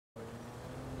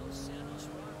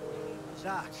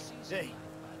Doc, hey.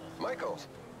 Michael,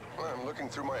 I'm looking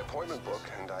through my appointment book,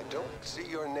 and I don't see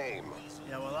your name.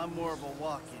 Yeah, well, I'm more of a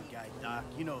walk-in guy, Doc.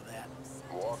 You know that.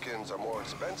 Walk-ins are more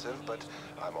expensive, but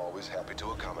I'm always happy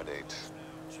to accommodate.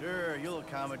 Sure, you'll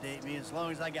accommodate me as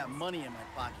long as I got money in my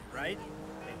pocket, right?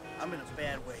 Hey, I'm in a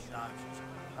bad way, Doc.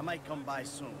 I might come by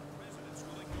soon.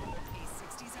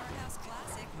 A 60s art house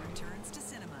classic returns to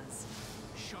cinemas.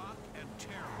 Shock and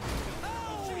terror.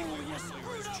 Oh, you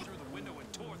screwed up! Through the window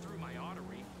and tore through my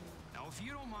artery. Now, if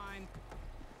you don't mind...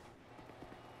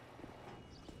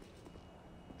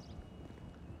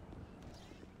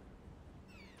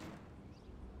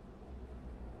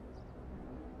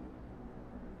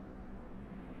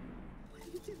 What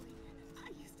are you doing?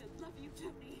 I used to love you,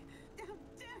 Tony. How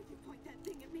dare you point that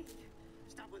thing at me?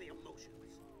 Stop with the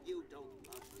emotions. You don't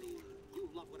love me. You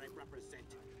love what I represent.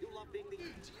 You love being the...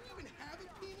 Dude, do you even have a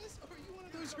penis? Or are you one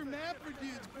of those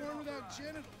hermaphrodites born without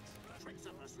genitals? Tricks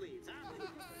up her sleeves, huh?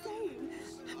 Saying,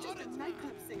 I'm just a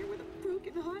nightclub singer with a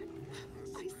broken heart.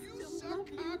 I still love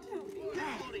you, Tony.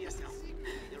 Hold to yourself.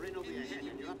 You're in over your head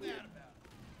and you're up here.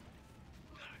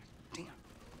 Damn.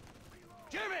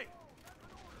 Jimmy!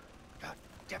 God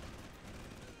damn.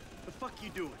 The fuck you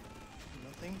doing?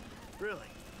 Nothing. Really?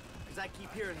 Because I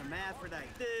keep hearing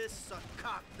hermaphrodite this, suck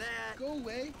cock that. Go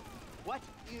away. What?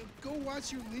 You know, go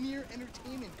watch your linear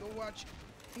entertainment. Go watch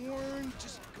porn.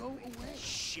 Just go away.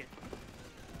 Shit.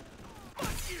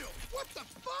 Fuck you! What the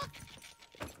fuck?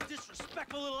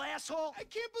 Disrespectful little asshole! I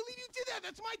can't believe you did that.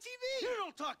 That's my TV. You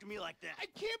don't talk to me like that. I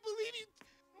can't believe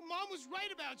you. Mom was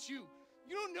right about you.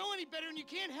 You don't know any better and you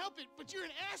can't help it, but you're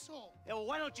an asshole. Yeah, well,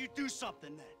 why don't you do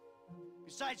something then?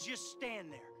 Besides just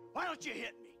stand there. Why don't you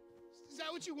hit me? Is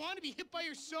that what you want, to be hit by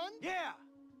your son? Yeah.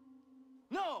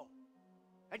 No.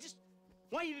 I just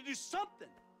want you to do something.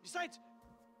 Besides,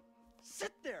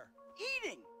 sit there,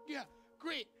 eating. Yeah,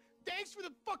 great. Thanks for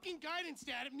the fucking guidance,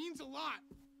 Dad. It means a lot.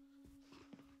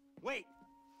 Wait.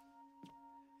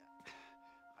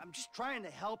 I'm just trying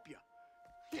to help you.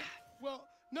 Yeah, well,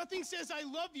 nothing says I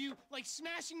love you like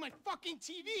smashing my fucking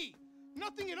TV.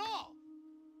 Nothing at all.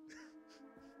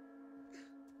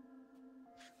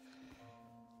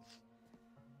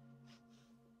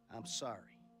 I'm sorry.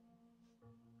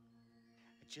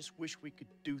 I just wish we could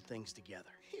do things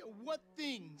together. Yeah, what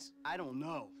things? I don't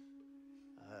know.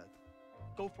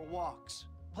 Go for walks,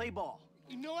 play ball.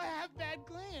 You know I have bad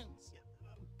glands.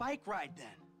 Bike ride then.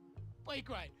 Bike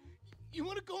ride. You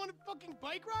want to go on a fucking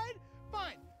bike ride?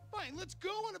 Fine, fine, let's go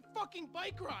on a fucking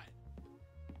bike ride.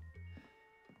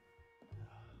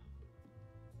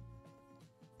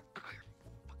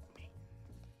 Fuck me.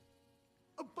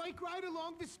 A bike ride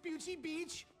along Vespucci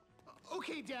Beach?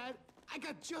 Okay, Dad, I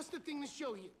got just the thing to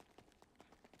show you.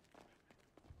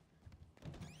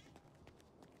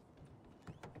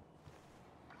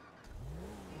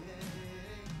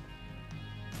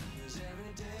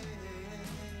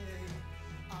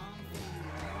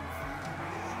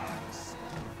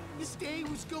 This day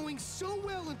was going so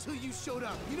well until you showed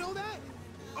up. You know that?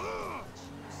 Ugh!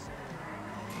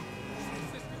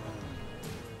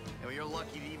 Yeah, well, you're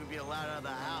lucky to even be allowed out of the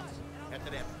house after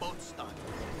that boat stunt.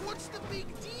 What's the big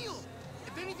deal?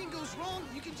 If anything goes wrong,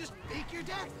 you can just fake your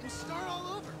death and start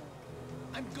all over.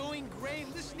 I'm going gray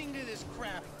listening to this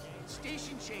crap.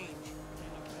 Station change.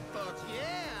 Fuck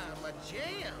yeah, I'm a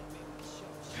jam.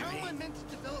 How am I meant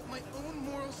to develop my own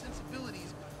moral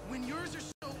sensibilities when yours are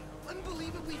so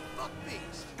unbelievably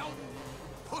fuck-based? Don't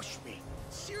push me.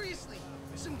 Seriously,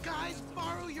 some guys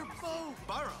borrow your bow.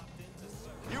 Borrow?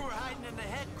 You were hiding in the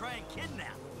head crying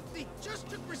kidnap. They just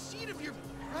took receipt of your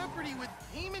property with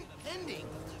payment pending.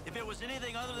 If it was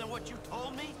anything other than what you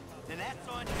told me, then that's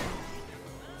on you.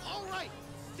 All right,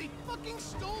 they fucking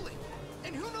stole it.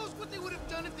 And who knows what they would have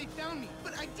done if they found me.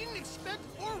 But I didn't expect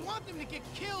or want them to get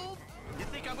killed. You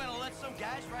think I'm gonna let some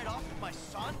guys ride off with my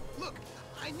son? Look,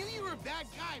 I knew you were a bad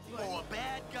guy, but... Oh, a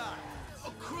bad guy.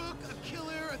 A crook, a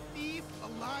killer, a thief, a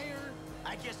liar.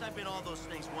 I guess I've been all those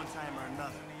things one time or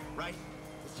another, right?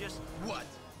 It's just... What?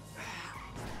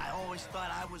 I always thought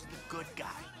I was the good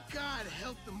guy. God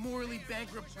help the morally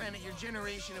bankrupt planet your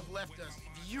generation have left us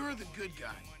if you're the good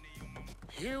guy.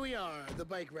 Here we are, the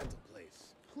bike rental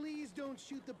place. Please don't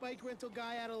shoot the bike rental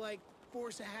guy out of, like,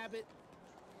 force of habit.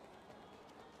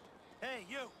 Hey,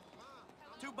 you.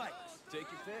 2 bikes. Take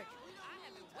your pick. I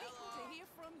have been waiting to hear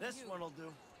from This you. one'll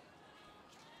do.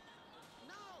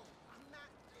 No, I'm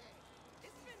not dead.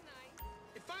 It's been nice.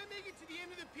 If I make it to the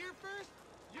end of the pier first,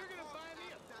 you're gonna buy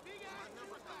me a big-ass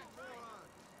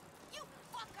You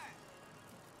fucker!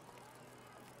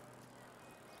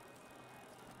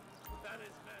 That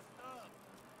is messed up.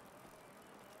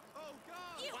 Oh,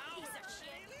 God! You piece of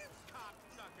shit!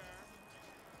 Cocksucker!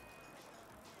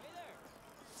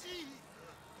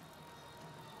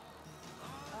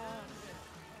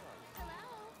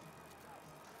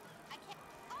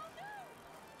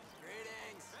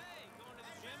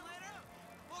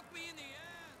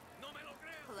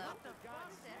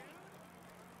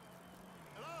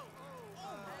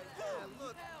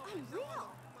 unreal.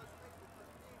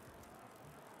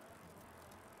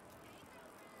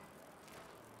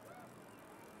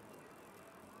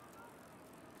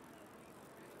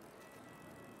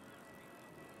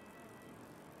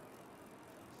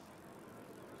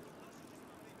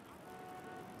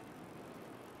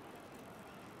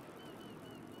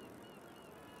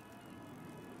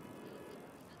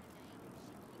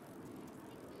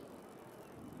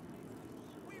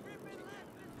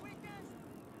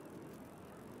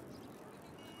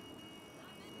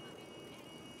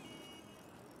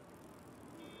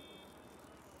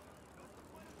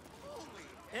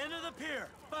 End of the pier,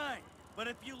 fine. But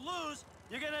if you lose,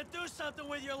 you're gonna do something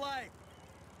with your life.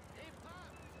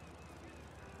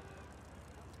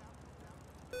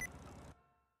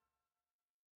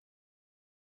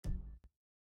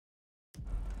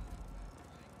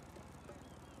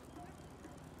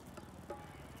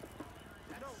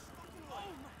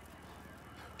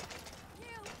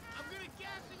 I'm gonna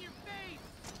gas in your face!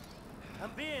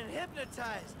 I'm being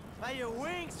hypnotized by your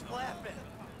wings flapping.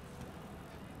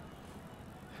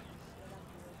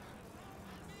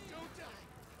 Don't die!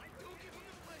 Don't give him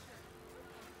the pleasure!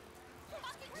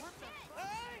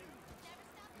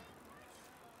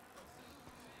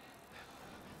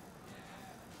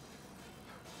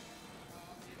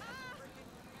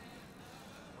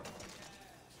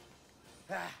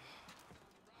 Ah.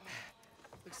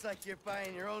 Looks like you're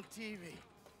buying your own TV.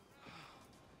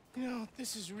 You know,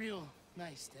 this is real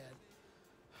nice, Dad.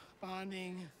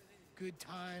 Bonding, good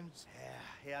times.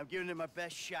 Yeah, I'm giving it my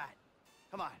best shot.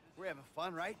 Come on, we're having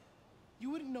fun, right? You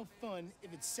wouldn't know fun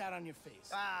if it sat on your face.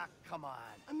 Ah, come on.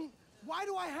 I mean, why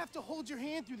do I have to hold your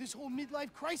hand through this whole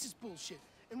midlife crisis bullshit?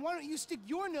 And why don't you stick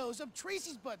your nose up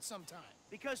Tracey's butt sometime?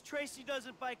 Because Tracey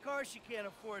doesn't buy cars she can't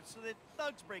afford, so that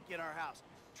thugs break in our house.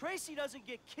 Tracey doesn't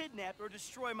get kidnapped or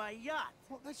destroy my yacht.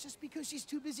 Well, that's just because she's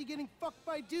too busy getting fucked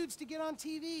by dudes to get on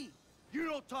TV. You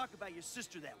don't talk about your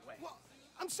sister that way. Well,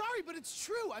 I'm sorry, but it's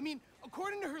true. I mean,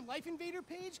 according to her Life Invader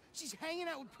page, she's hanging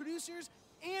out with producers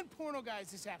and porno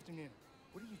guys this afternoon.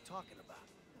 What are you talking about?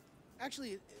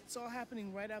 Actually, it's all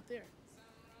happening right out there.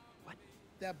 What?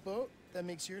 That boat that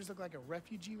makes yours look like a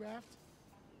refugee raft?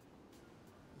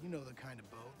 You know the kind of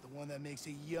boat, the one that makes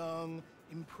a young,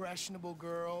 impressionable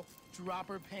girl drop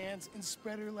her pants and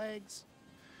spread her legs.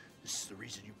 This is the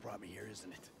reason you brought me here,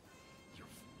 isn't it? You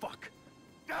fuck.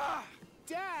 Ah!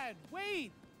 Dad,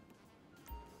 wait!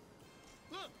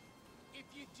 Look, if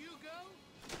you do go...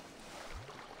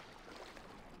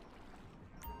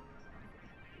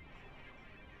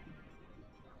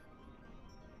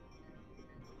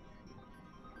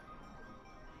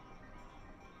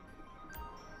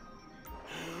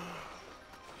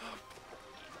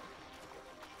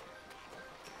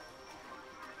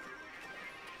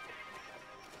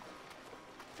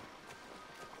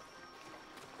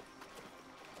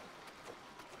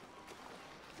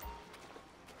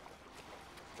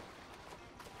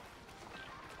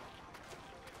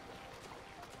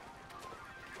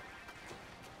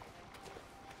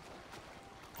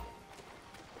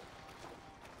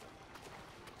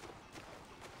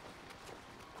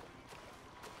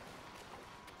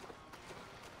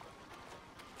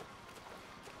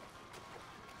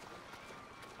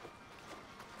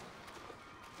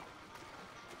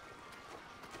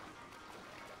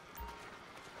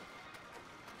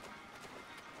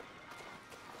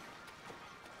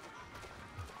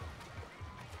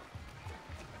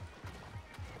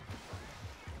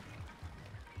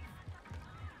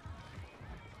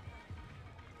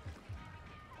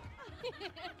 Thank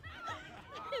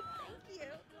you.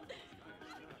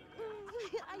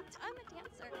 I'm a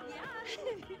dancer. Yeah.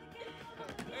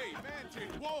 Hey,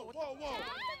 man, whoa!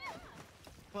 Dad?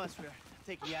 Come on, sweetheart.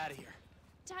 Take me out of here.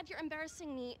 Dad, you're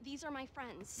embarrassing me. These are my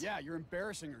friends. Yeah, you're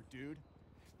embarrassing her, dude.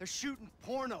 They're shooting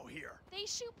porno here. They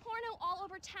shoot porno all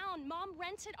over town. Mom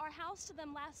rented our house to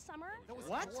them last summer. That was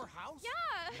What? your house?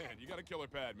 Yeah. Man, you got a killer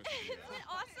pad, Mr. Isn't it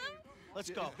awesome? Let's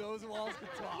go. Those walls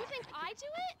could talk. You think I do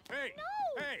it? Hey!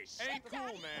 No! Hey! Shit, Ain't cool,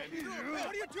 Daddy. man. What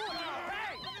are you doing?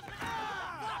 Hey!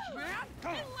 Fuck, man!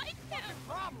 I like him.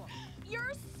 Problem.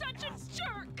 You're such a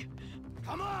jerk.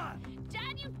 Come on!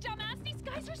 Dad, you dumbass. These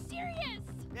guys are serious.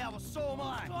 Yeah, well, so am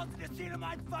I. Go to the scene of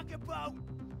my fucking boat.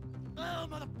 Oh,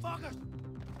 motherfuckers!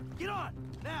 Get on,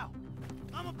 now!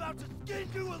 I'm about to skin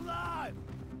you alive!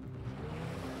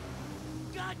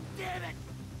 God damn it!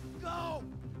 Go!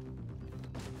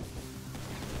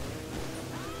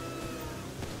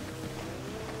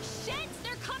 Shit!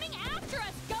 They're coming after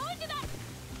us! Go into that...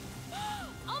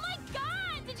 Oh my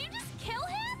god! Did you just kill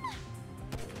him?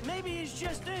 Maybe he's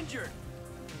just injured.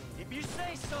 If you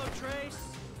say so, Trace.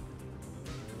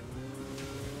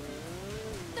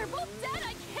 They're both dead!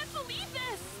 I can't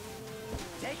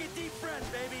Take a deep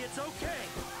breath, baby. It's okay.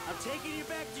 I'm taking you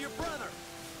back to your brother.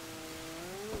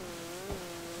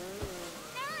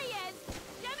 There he is!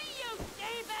 Give me you,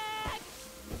 D-bag!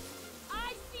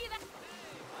 I see that.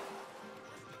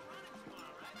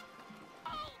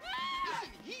 Listen,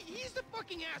 he's the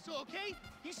fucking asshole, okay?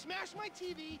 He smashed my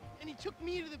TV, and he took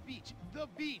me to the beach. The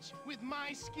beach, with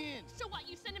my skin. So what,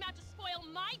 you sent him out to spoil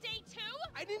my day too?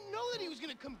 I didn't know that he was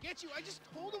gonna come get you. I just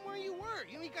told him where you were.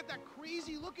 You know, he got that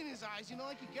crazy look in his eyes, you know,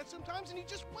 like he gets sometimes, and he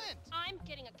just went. I'm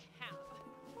getting a cab.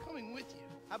 Coming with you.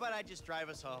 How about I just drive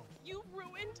us home? You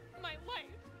ruined my life.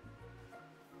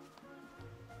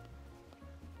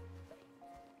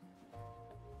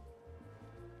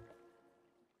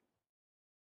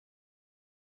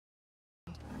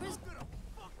 Who's gonna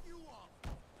fuck you up?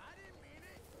 I didn't mean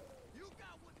it. You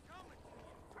got what's coming to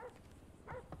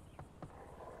you.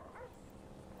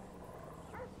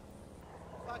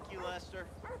 Fuck you, Lester.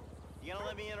 You gonna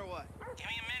let me in or what? Give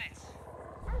me a minute.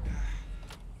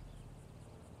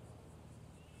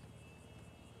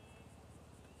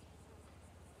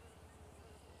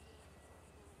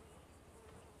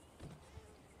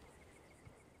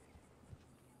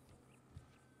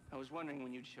 I was wondering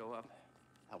when you'd show up.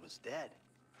 I was dead.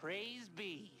 Praise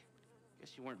be.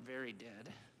 Guess you weren't very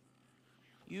dead.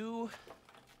 You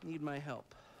need my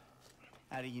help.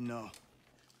 How do you know?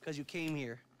 Because you came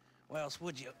here. Why else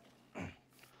would you?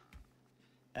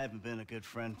 I haven't been a good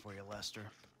friend for you, Lester.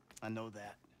 I know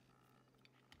that.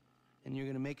 And you're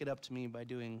gonna make it up to me by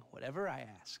doing whatever I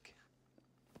ask.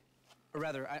 Or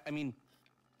rather, I mean,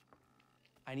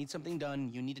 I need something done,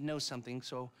 you need to know something,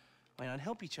 so why not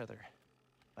help each other?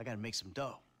 I gotta make some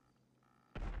dough.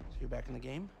 So you're back in the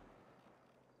game?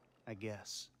 I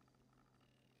guess.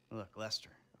 Look, Lester,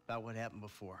 about what happened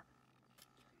before.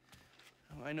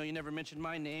 Oh, I know you never mentioned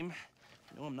my name.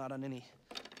 I know I'm not on any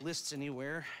lists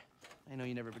anywhere. I know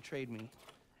you never betrayed me.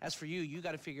 As for you, you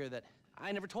gotta figure that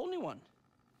I never told anyone.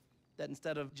 That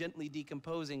instead of gently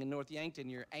decomposing in North Yankton,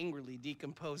 you're angrily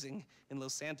decomposing in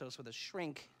Los Santos with a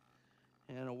shrink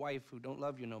and a wife who don't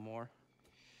love you no more.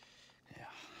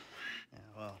 Yeah,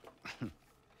 well,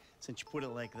 since you put it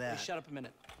like that... Hey, shut up a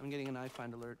minute. I'm getting an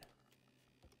iFind alert.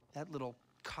 That little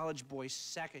college boy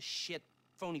sack of shit,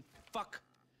 phony fuck.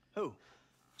 Who?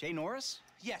 Jay Norris?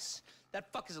 Yes,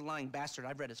 that fuck is a lying bastard.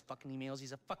 I've read his fucking emails.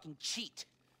 He's a fucking cheat.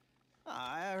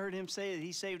 I heard him say that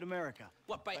he saved America.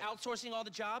 What, by outsourcing all the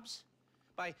jobs?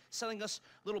 By selling us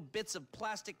little bits of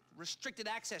plastic restricted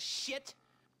access shit?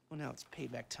 Well, now it's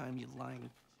payback time, you lying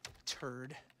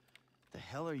turd. The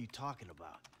hell are you talking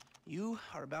about? You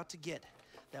are about to get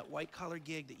that white-collar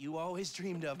gig that you always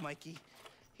dreamed of, Mikey.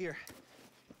 Here,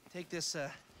 take this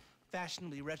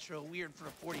fashionably retro weird for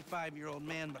a 45-year-old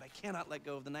man, but I cannot let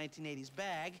go of the 1980s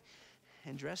bag,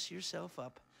 and dress yourself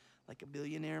up like a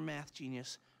billionaire math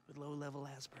genius with low-level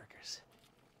Asperger's.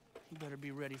 You better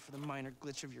be ready for the minor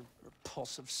glitch of your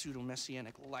repulsive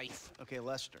pseudo-messianic life. Okay,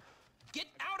 Lester. Get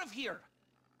out of here!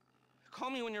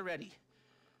 Call me when you're ready.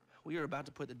 We are about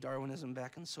to put the Darwinism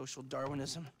back in social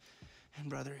Darwinism, and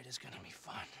brother, it is gonna be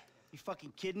fun. You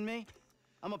fucking kidding me?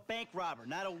 I'm a bank robber,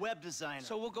 not a web designer.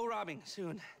 So we'll go robbing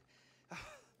soon.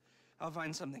 I'll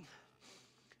find something.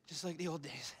 Just like the old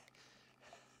days.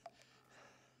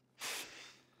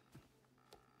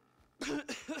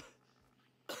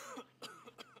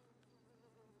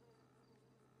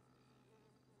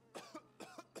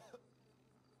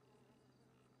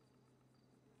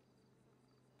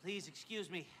 Please excuse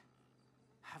me.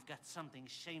 I've got something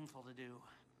shameful to do.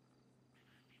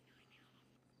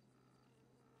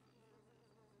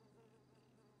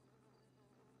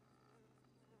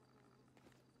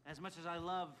 As much as I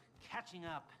love catching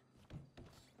up,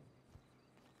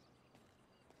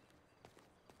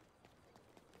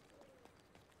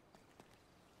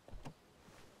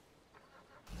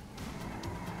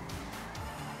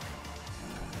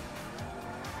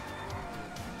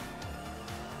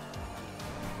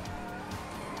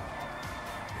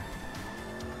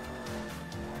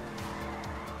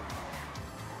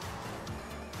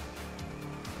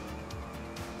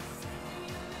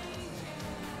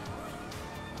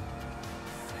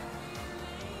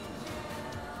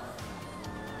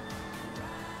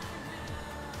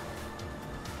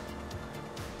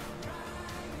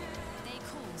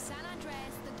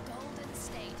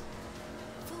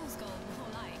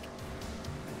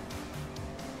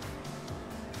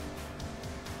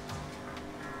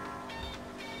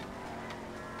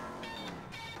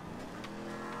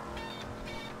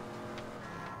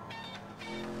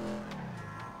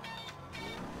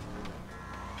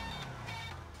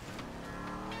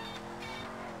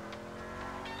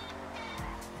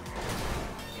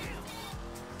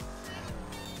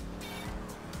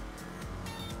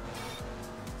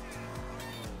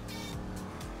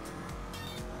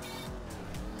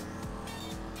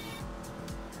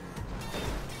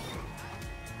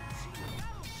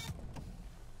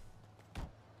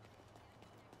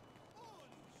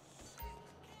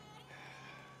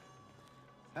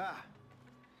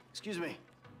 Excuse me.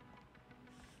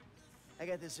 I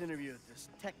got this interview at this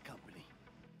tech company.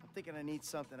 I'm thinking I need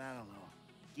something, I don't know,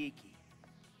 geeky,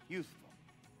 youthful.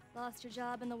 Lost your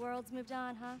job and the world's moved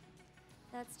on, huh?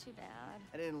 That's too bad.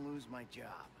 I didn't lose my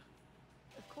job.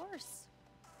 Of course.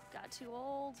 Got too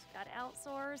old, got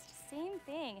outsourced. Same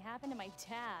thing happened to my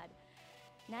dad.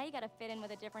 Now you gotta fit in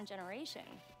with a different generation.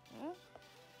 Huh?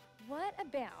 What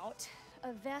about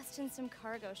a vest and some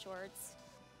cargo shorts?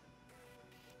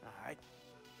 All right.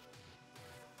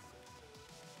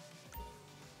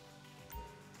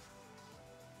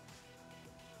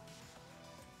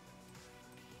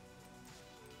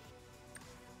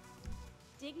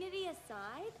 Dignity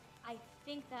aside, I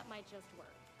think that might just work.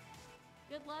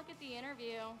 Good luck at the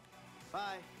interview.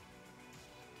 Bye.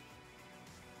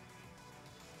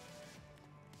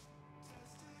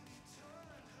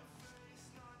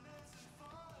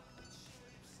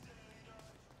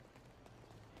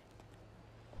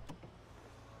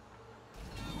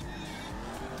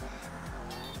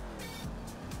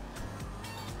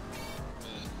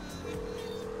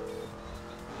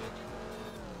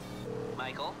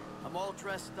 Michael? I'm all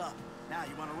dressed up. Now,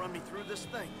 you want to run me through this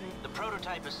thing? The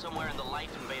prototype is somewhere in the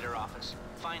Life Invader office.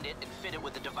 Find it and fit it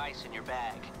with the device in your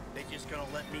bag. They just gonna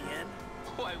let me in?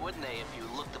 Why wouldn't they if you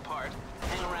look the part?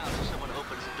 Hang around till someone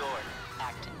opens the door.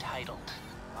 Act entitled.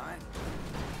 Fine.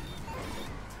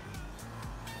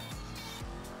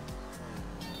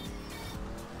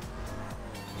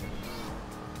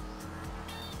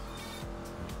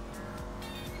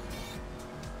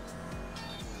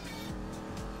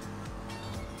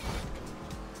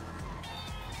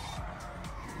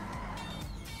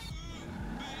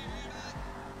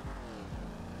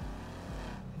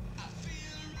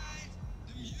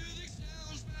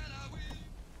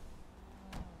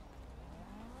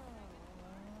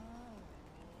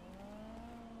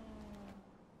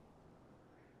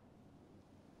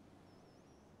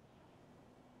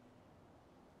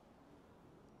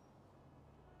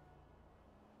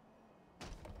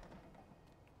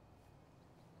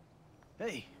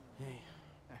 Hey. Hey.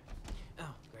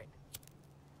 Oh,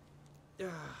 great.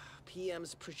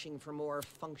 PM's pushing for more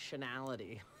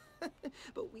functionality.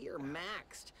 But we are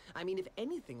maxed. I mean, if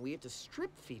anything, we have to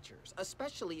strip features,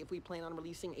 especially if we plan on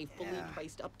releasing a fully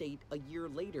priced update a year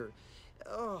later.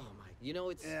 Oh my,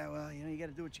 it's... Yeah, well, you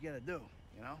gotta do what you gotta do,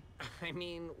 I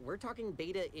mean, we're talking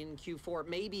beta in Q4,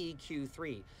 maybe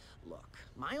Q3. Look,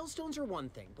 milestones are one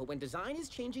thing, but when design is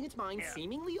changing its mind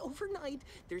seemingly overnight,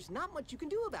 there's not much you can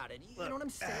do about it. You know what I'm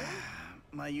saying?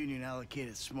 My union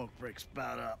allocated smoke break's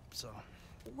about up, so...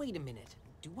 Wait a minute.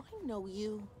 Do I know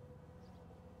you?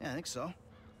 Yeah, I think so.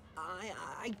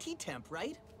 IT temp,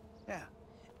 right? Yeah.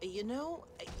 You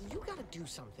gotta do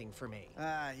something for me.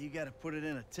 You gotta put it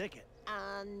in a ticket.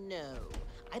 No.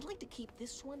 I'd like to keep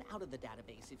this one out of the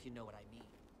database, if you know what I mean.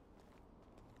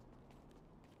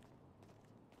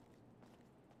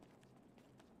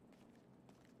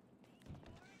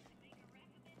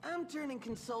 I'm turning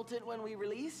consultant when we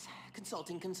release.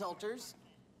 Consulting consulters.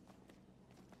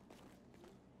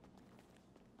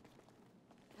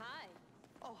 Hi.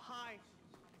 Oh, hi.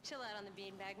 Chill out on the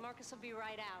beanbag. Marcus will be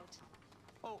right out.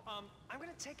 Oh, I'm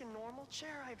gonna take a normal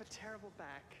chair. I have a terrible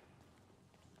back.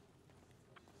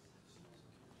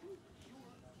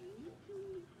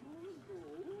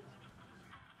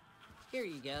 Here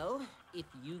you go. If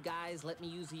you guys let me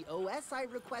use the OS I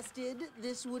requested,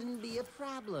 this wouldn't be a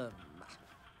problem.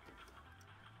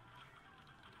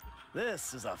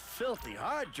 This is a filthy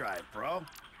hard drive, bro.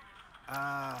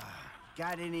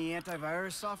 Got any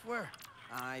antivirus software?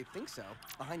 I think so.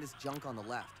 Behind this junk on the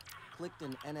left. Clicked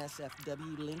an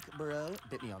NSFW link, bro.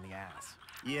 Bit me on the ass.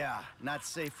 Yeah, not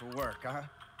safe for work, huh?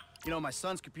 My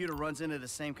son's computer runs into the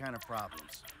same kind of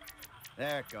problems.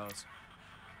 There it goes.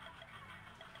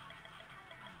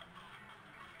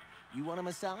 You want a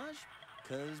massage?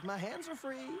 'Cause my hands are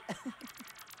free.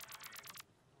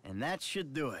 And that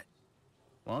should do it.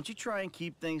 Why don't you try and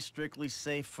keep things strictly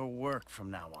safe for work from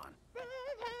now on?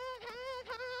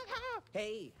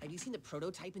 Hey, have you seen the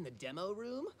prototype in the demo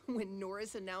room? When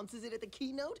Norris announces it at the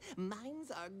keynote, minds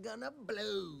are gonna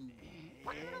blow.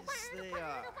 Yes, they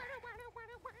are.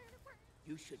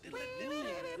 You should...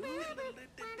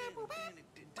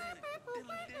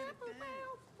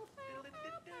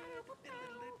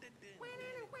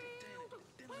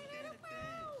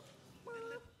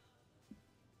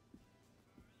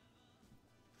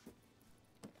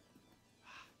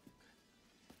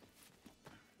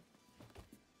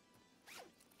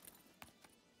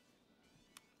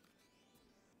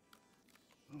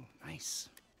 Oh, nice.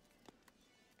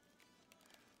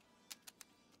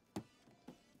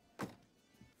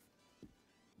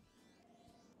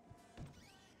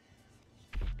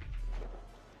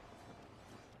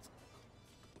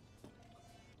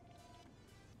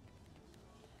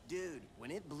 When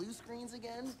it blue screens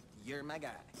again, you're my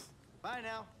guy. Bye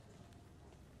now.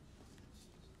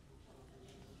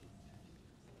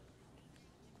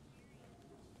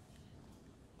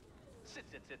 Sit.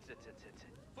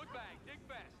 Foot bag, dig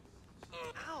fast.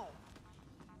 Ow!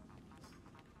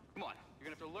 Come on, you're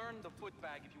gonna have to learn the foot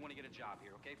bag if you want to get a job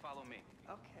here, okay? Follow me.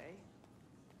 Okay.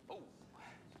 Oh.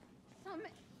 Some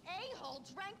a-hole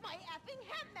drank my effing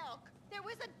hemp milk. There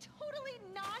was a totally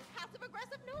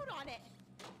non-passive-aggressive note on it.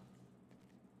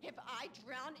 If I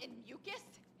drown in mucus,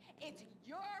 it's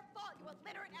your fault, you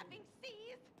illiterate effing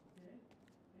seas.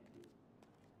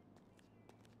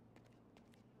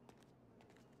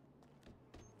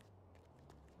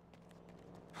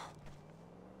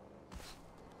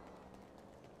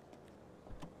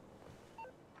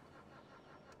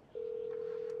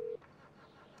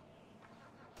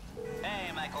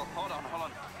 Hey, Michael, hold on.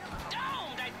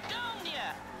 Domed! I domed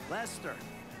ya! Lester,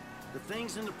 the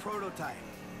thing's in the prototype.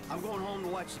 I'm going home to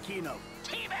watch the keynote.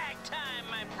 Teabag time,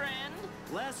 my friend!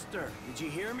 Lester, did you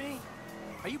hear me?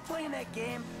 Are you playing that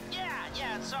game?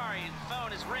 Yeah, sorry,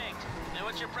 phone is rigged. Now,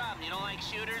 what's your problem? You don't like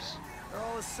shooters? They're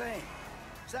all the same.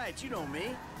 Besides, you know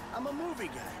me. I'm a movie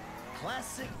guy.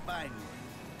 Classic Vinewood.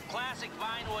 Classic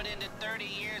Vinewood ended 30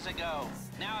 years ago.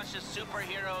 Now it's just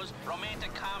superheroes,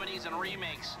 romantic comedies, and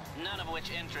remakes, none of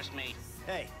which interest me.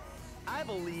 Hey, I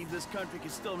believe this country can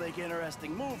still make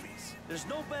interesting movies. There's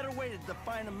no better way to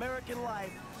define American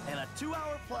life than a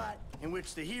 2-hour plot in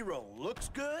which the hero looks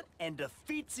good and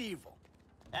defeats evil.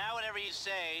 Whatever you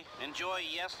say. Enjoy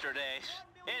yesterday.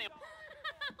 Anyway.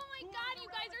 Oh my god, you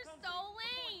guys are so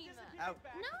lame! Out.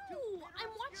 No, I'm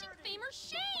watching Fame or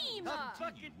Shame!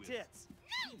 Fucking tits!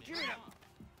 Give it up!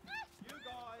 You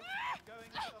guys going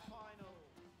to the final.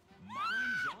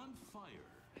 Mine's on fire.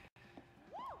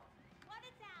 Woo! What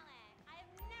a talent!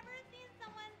 I've never seen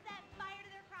someone set fire to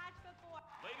their crotch before.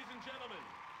 Ladies and gentlemen,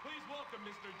 please welcome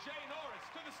Mr. Jay Norris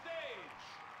to the stage.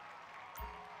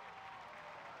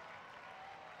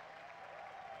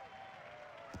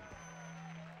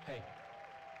 Hey,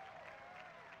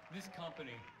 this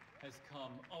company has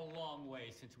come a long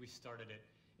way since we started it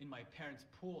in my parents'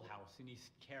 pool house in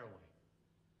East Caraway.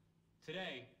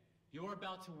 Today, you're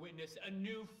about to witness a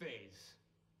new phase.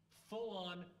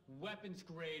 Full-on,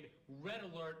 weapons-grade, red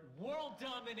alert, world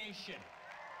domination.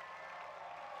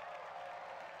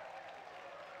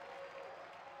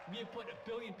 We have put 1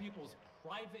 billion people's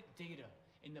private data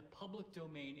in the public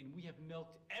domain, and we have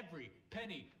milked every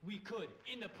penny we could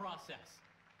in the process.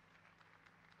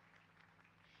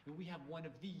 And we have one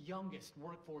of the youngest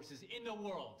workforces in the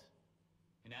world.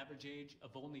 An average age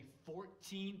of only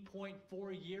 14.4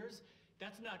 years?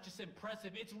 That's not just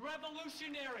impressive, it's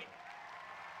revolutionary!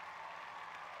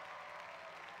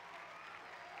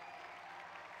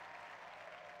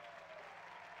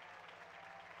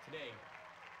 Today,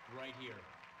 right here,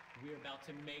 we're about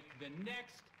to make the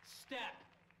next step.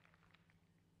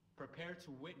 Prepare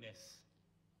to witness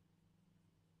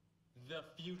the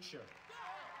future.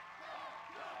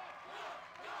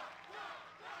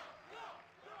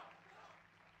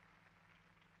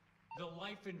 The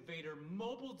Life Invader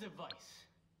mobile device.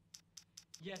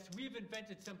 Yes, we've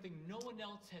invented something no one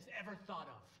else has ever thought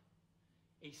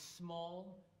of. A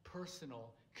small,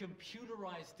 personal,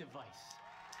 computerized device.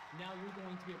 Now you're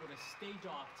going to be able to stay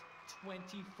docked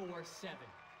 24/7.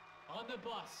 On the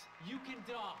bus, you can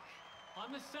dock.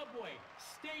 On the subway,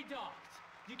 stay docked.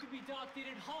 You can be docked in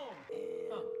at home.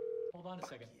 Oh, hold on a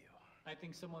second. I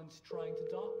think someone's trying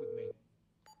to dock with me.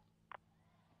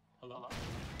 Hello?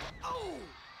 Oh!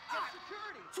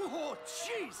 Security! Oh,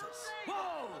 Jesus!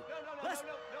 Whoa!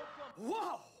 No.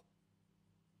 Whoa!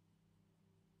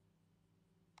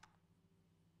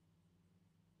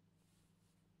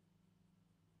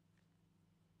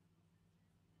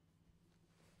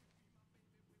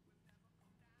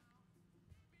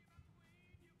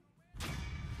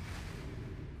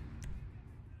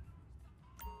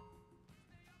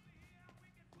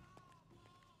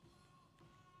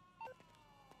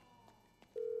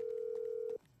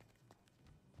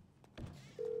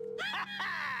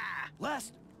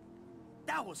 Lester,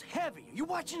 that was heavy. Are you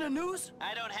watching the news?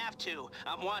 I don't have to.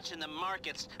 I'm watching the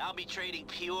markets. I'll be trading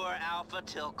pure alpha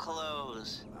till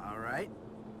close. All right.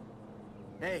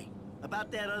 Hey,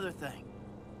 about that other thing.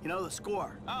 You know, the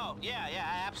score. Oh, yeah,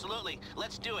 absolutely.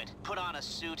 Let's do it. Put on a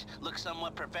suit, look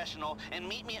somewhat professional, and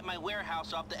meet me at my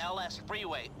warehouse off the LS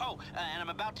freeway. Oh, and I'm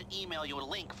about to email you a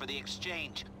link for the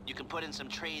exchange. You can put in some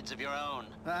trades of your own.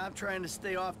 I'm trying to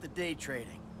stay off the day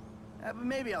trading. But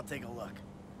maybe I'll take a look.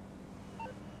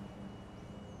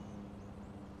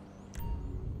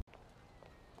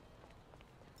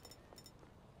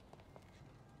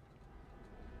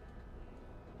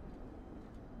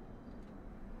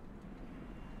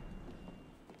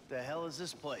 The hell is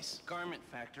this place? Garment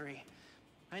factory.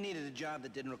 I needed a job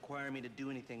that didn't require me to do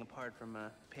anything apart from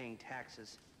paying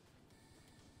taxes.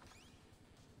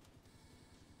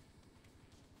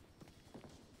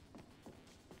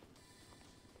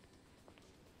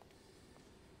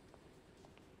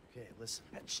 Okay, listen.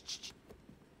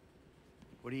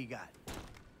 What do you got?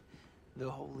 The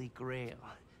Holy Grail.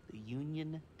 The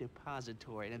Union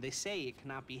Depository. Now, they say it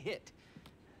cannot be hit.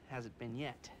 Hasn't been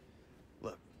yet.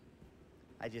 Look,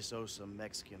 I just owe some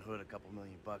Mexican hood a couple $1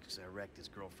 million because I wrecked his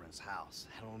girlfriend's house.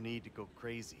 I don't need to go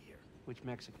crazy here. Which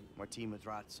Mexican? Martin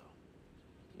Madrazo.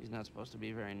 He's not supposed to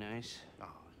be very nice. Oh,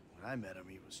 when I met him,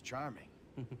 he was charming.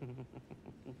 So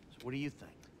what do you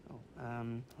think? Oh,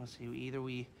 let's see. Either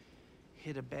we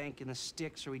hit a bank in the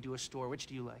sticks or we do a store. Which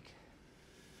do you like?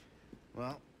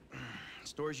 Well,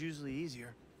 store's usually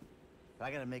easier. But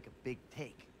I gotta make a big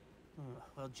take.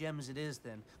 Well, gems it is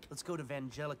then. Let's go to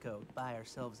Vangelico, buy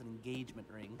ourselves an engagement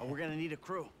ring. Oh, we're gonna need a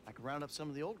crew. I can round up some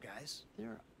of the old guys.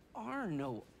 There are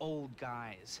no old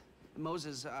guys.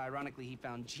 Moses, ironically, he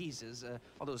found Jesus.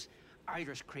 All those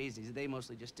Irish crazies, they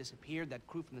mostly just disappeared. That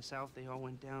crew from the south, they all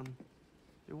went down.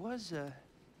 There was an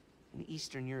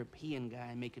Eastern European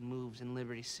guy making moves in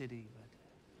Liberty City,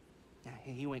 but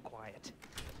he went quiet.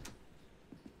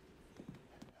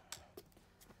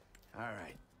 All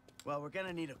right. Well, we're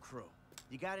gonna need a crew.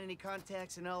 You got any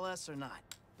contacts in LS or not?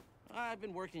 I've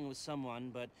been working with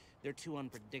someone, but they're too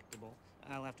unpredictable.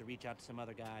 I'll have to reach out to some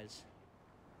other guys.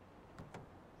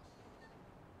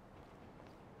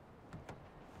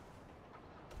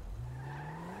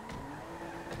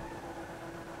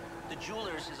 The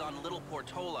Jewelers is on Little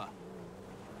Portola.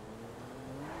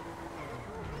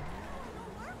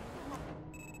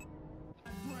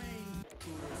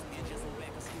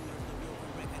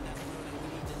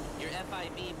 Your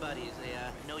FIB buddies,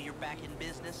 they know you're back in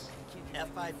business?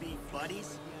 FIB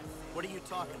buddies? What are you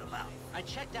talking about? I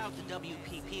checked out the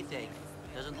WPP thing.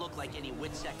 Doesn't look like any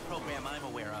WITSEC program I'm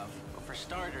aware of. But for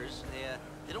starters,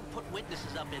 they don't put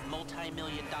witnesses up in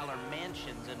multi-million-dollar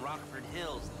mansions in Rockford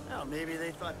Hills. Well, maybe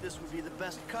they thought this would be the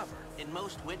best cover. And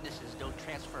most witnesses don't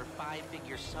transfer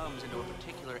five-figure sums into a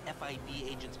particular FIB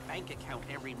agent's bank account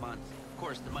every month. Of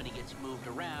course, the money gets moved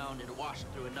around and washed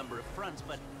through a number of fronts,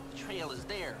 but the trail is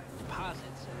there.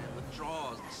 Deposits and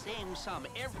withdrawals, the same sum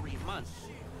every month.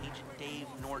 Agent Dave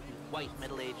Norton, white,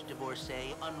 middle-aged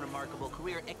divorcee, unremarkable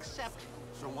career, except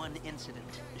for one incident,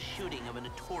 the shooting of a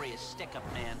notorious stick-up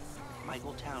man,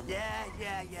 Michael Town. Yeah,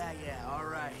 all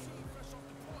right.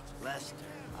 Lester,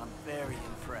 I'm very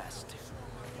impressed.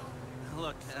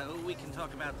 Look, we can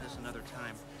talk about this another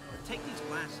time. Take these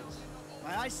glasses.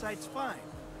 My eyesight's fine.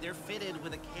 They're fitted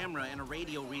with a camera and a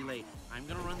radio relay. I'm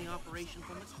gonna run the operation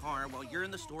from the car while you're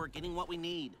in the store getting what we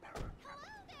need.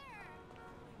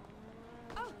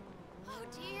 Oh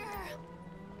dear.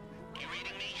 You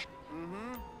reading me?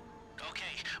 Mm-hmm.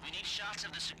 Okay, we need shots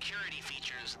of the security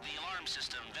features, the alarm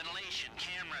system, ventilation,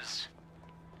 cameras.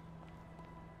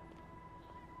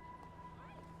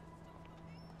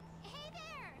 Hey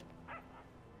there!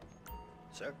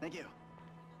 Sir, thank you.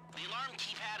 The alarm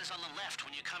keypad is on the left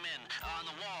when you come in, on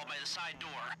the wall by the side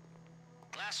door.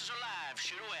 Glasses are live,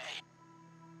 shoot away.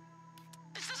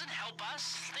 This doesn't help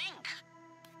us, think.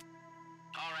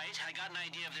 All right, I got an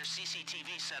idea of their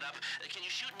CCTV setup. Can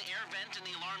you shoot an air vent in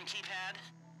the alarm keypad?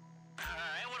 All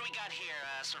right, what do we got here?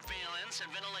 Surveillance and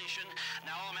ventilation.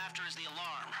 Now all I'm after is the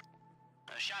alarm.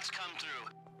 Shots come through.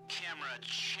 Camera,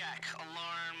 check.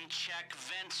 Alarm, check.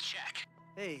 Vents, check.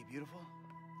 Hey, beautiful.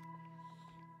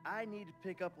 I need to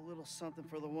pick up a little something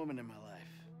for the woman in my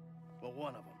life. Well,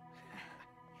 one of them.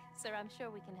 Sir, I'm sure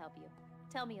we can help you.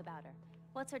 Tell me about her.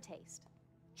 What's her taste?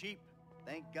 Cheap,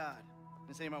 thank God.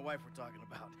 This ain't my wife we're talking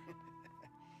about.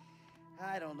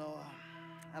 I don't know.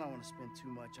 I don't want to spend too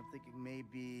much. I'm thinking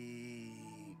maybe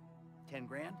 10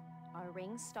 grand? Our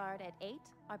rings start at 8,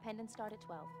 our pendants start at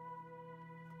 12.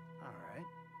 All right.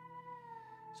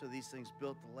 So these things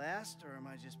built to last, or am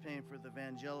I just paying for the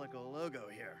Vangelico logo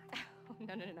here?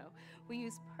 No. We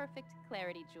use perfect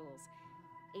clarity jewels.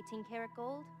 18 karat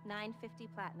gold, 950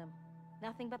 platinum.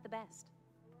 Nothing but the best.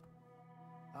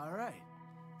 All right.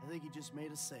 I think you just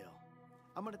made a sale.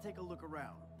 I'm gonna take a look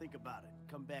around, think about it,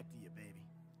 come back to you, baby.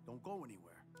 Don't go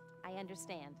anywhere. I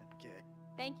understand. Okay.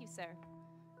 Thank you, sir.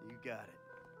 You got it.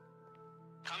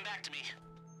 Come back to me.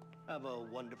 Have a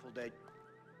wonderful day.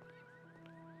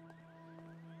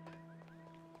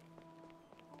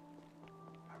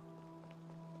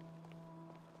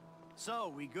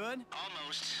 So, we good?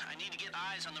 Almost. I need to get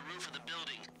eyes on the roof of the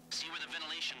building. See where the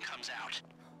ventilation comes out.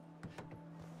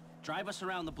 Drive us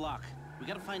around the block. We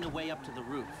gotta find a way up to the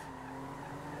roof.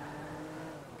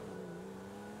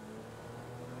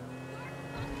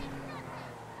 You're fucking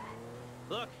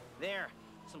Look, there.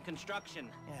 Some construction.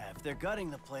 Yeah, if they're gutting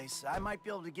the place, I might be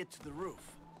able to get to the roof.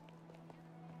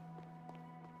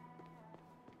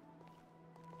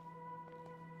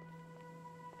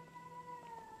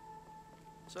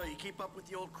 So, you keep up with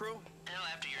the old crew? Well,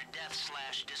 after your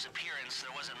death/disappearance,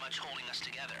 there wasn't much holding us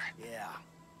together. Yeah.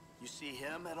 You see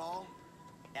him at all?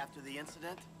 After the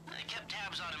incident? I kept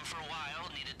tabs on him for a while.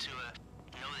 Needed to,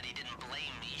 know that he didn't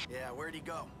blame me. Yeah, where'd he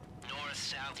go? North,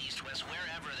 south, east, west,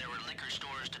 wherever there were liquor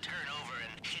stores to turn over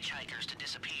and hitchhikers to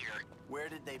disappear. Where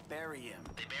did they bury him?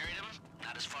 They buried him?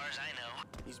 Not as far as I know.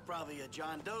 He's probably a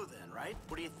John Doe then, right?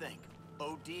 What do you think?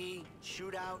 OD?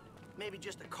 Shootout? Maybe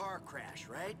just a car crash,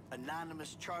 right?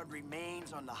 Anonymous charred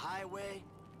remains on the highway?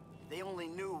 They only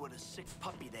knew what a sick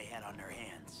puppy they had on their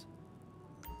hands.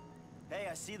 Hey,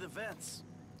 I see the vents.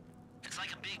 It's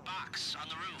like a big box on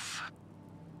the roof.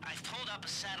 I've pulled up a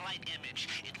satellite image.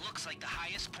 It looks like the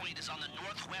highest point is on the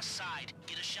northwest side.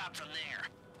 Get a shot from there.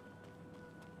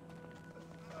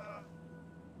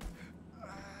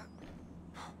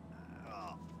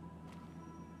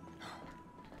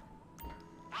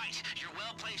 Right, you're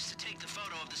well placed to take the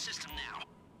photo of the system now.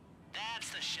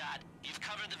 That's the shot. You've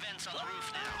covered the vents on the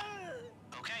roof now.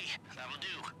 Okay, that'll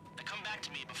do. Now come back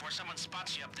to me before someone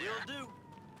spots you up there. Will do.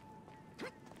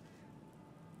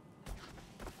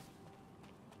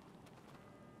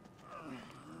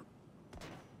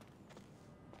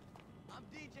 I'm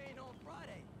DJing on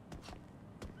Friday.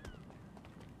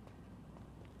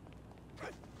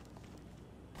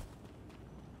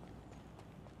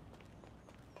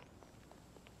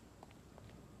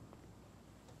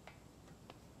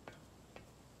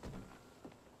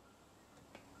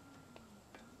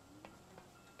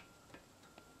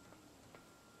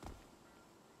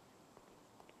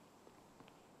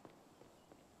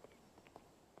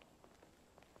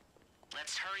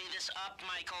 Let's hurry this up,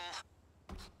 Michael.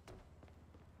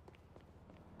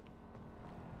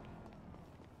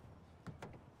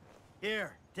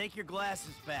 Here, take your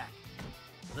glasses back.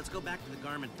 Let's go back to the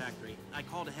garment factory. I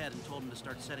called ahead and told him to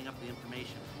start setting up the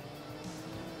information.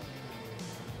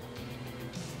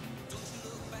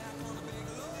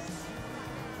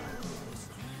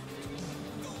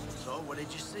 So, what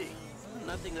did you see?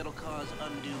 Nothing that'll cause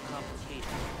undue complications.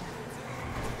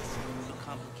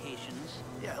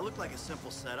 Yeah, it looked like a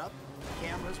simple setup.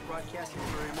 Cameras broadcasting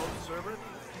to a remote server.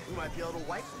 We might be able to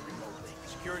wipe them remotely.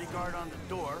 Security guard on the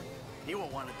door. He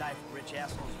won't want to die for rich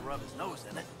assholes to rub his nose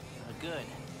in it. Good.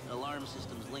 Alarm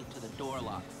system's linked to the door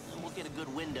lock. And we'll get a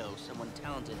good window. Someone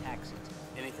talented hacks it.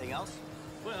 Anything else?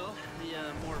 Well,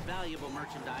 the more valuable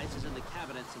merchandise is in the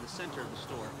cabinets in the center of the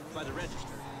store, by the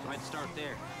register. So I'd start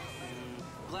there.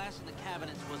 Glass in the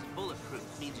cabinets wasn't bulletproof.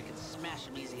 Means you can smash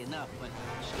them easy enough, but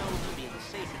stones will be in the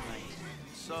safe at night.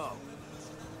 So,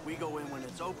 we go in when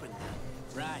it's open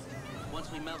then? Right. Once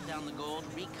we melt down the gold,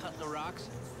 recut the rocks,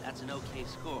 that's an okay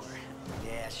score.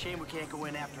 Yeah, shame we can't go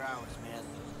in after hours, man.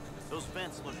 Those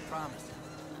vents look promising.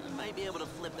 Might be able to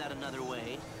flip that another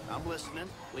way. I'm listening.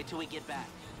 Wait till we get back.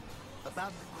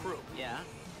 About the crew. Yeah?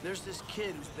 There's this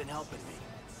kid who's been helping me.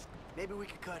 Maybe we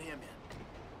could cut him in.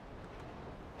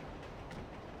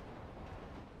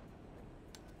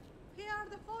 Here are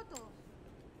the photos.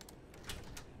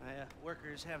 My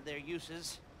workers have their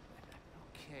uses.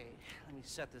 Okay, let me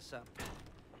set this up.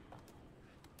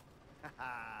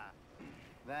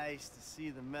 Nice to see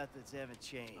the methods haven't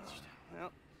changed.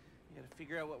 Well, you gotta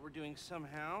figure out what we're doing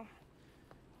somehow.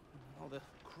 All the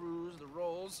crews, the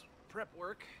roles, prep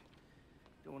work.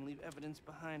 Don't want to leave evidence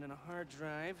behind on a hard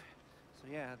drive. So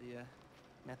yeah, the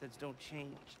methods don't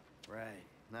change. Right,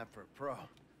 not for a pro.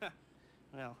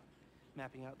 Well,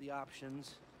 mapping out the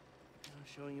options,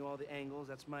 showing you all the angles.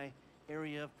 That's my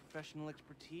area of professional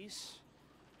expertise.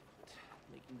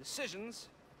 Making decisions,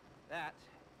 that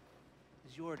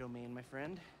is your domain, my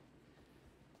friend.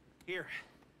 Here.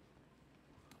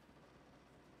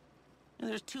 Now,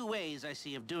 there's two ways I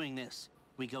see of doing this.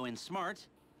 We go in smart,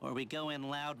 or we go in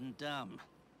loud and dumb.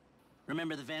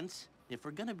 Remember the vents? If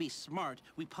we're gonna be smart,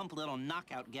 we pump a little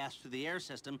knockout gas through the air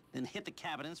system, then hit the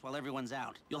cabinets while everyone's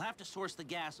out. You'll have to source the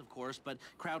gas, of course, but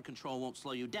crowd control won't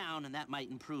slow you down, and that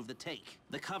might improve the take.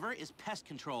 The cover is pest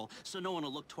control, so no one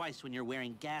will look twice when you're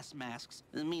wearing gas masks.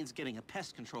 It means getting a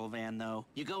pest control van, though.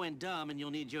 You go in dumb, and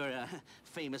you'll need your,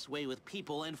 famous way with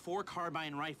people and 4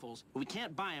 carbine rifles. We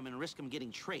can't buy them and risk them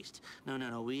getting traced.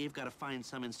 No, we've got to find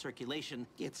some in circulation.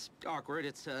 It's awkward,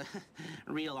 it's,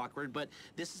 real awkward, but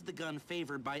this is the gun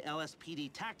favored by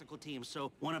LSPD tactical teams,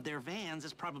 so one of their vans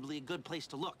is probably a good place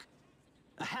to look.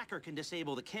 A hacker can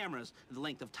disable the cameras. The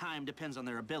length of time depends on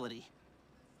their ability.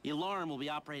 The alarm will be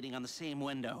operating on the same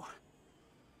window.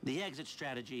 The exit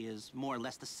strategy is more or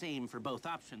less the same for both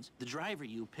options. The driver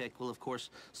you pick will, of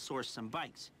course, source some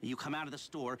bikes. You come out of the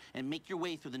store and make your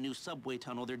way through the new subway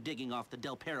tunnel they're digging off the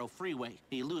Del Perro freeway.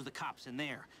 You lose the cops in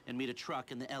there and meet a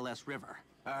truck in the LS River.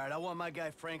 All right, I want my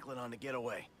guy Franklin on the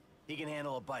getaway. He can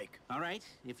handle a bike. All right,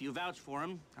 if you vouch for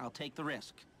him, I'll take the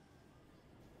risk.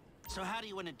 So how do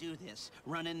you want to do this?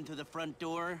 Run in through the front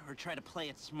door or try to play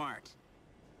it smart?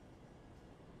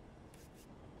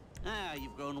 Ah,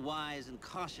 you've grown wise and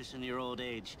cautious in your old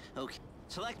age. Okay,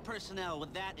 select personnel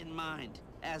with that in mind.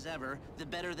 As ever, the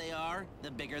better they are,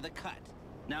 the bigger the cut.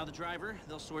 Now the driver,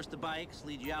 they'll source the bikes,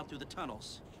 lead you out through the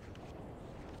tunnels.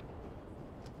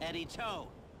 Eddie Toe,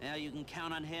 now you can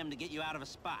count on him to get you out of a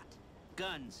spot.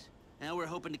 Guns, now we're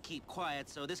hoping to keep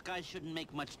quiet, so this guy shouldn't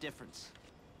make much difference.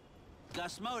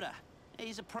 Gus Moda,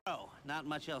 he's a pro, not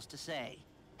much else to say.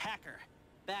 Hacker,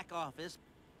 back office.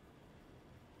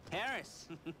 Harris,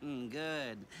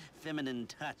 good, feminine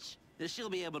touch. She'll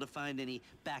be able to find any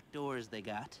back doors they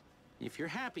got. If you're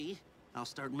happy, I'll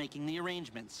start making the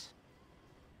arrangements.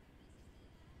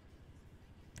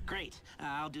 Great,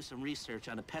 I'll do some research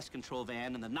on a pest control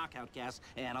van and the knockout gas,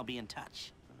 and I'll be in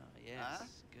touch. Oh, yes,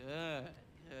 good,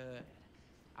 good.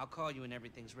 I'll call you when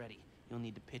everything's ready. You'll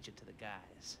need to pitch it to the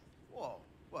guys. Whoa,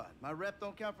 what? My rep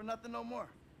don't count for nothing no more?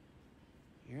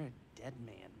 You're a dead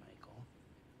man, Michael.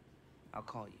 I'll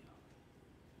call you.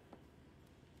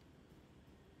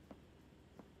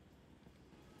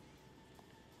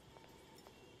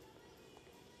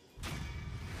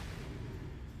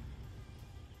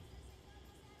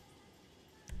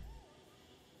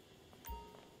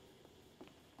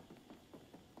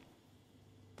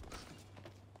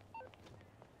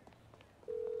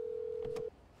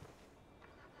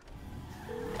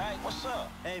 Hey, what's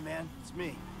up? Hey, man, it's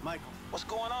me, Michael. What's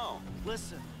going on?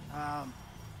 Listen,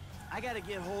 I gotta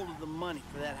get hold of the money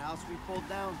for that house we pulled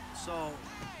down, so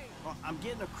I'm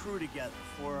getting a crew together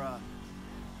for,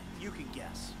 you can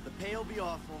guess. The pay will be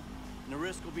awful, and the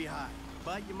risk will be high.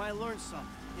 But you might learn something,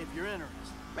 if you're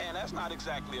interested. Man, that's not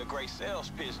exactly a great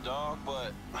sales pitch, dog,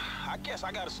 but I guess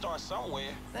I gotta start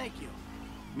somewhere. Thank you.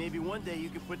 Maybe one day you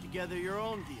can put together your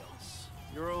own deals,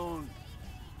 your own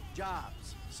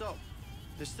jobs. So,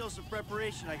 there's still some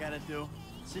preparation I gotta do.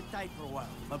 Sit tight for a while.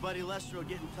 My buddy Lester will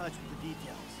get in touch with the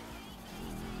details.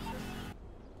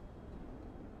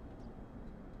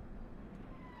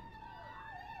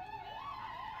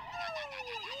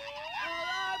 All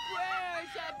our prayers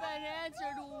have been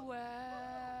answered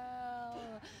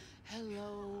well.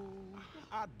 Hello.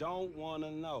 I don't want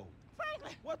to know.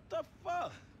 Franklin! What the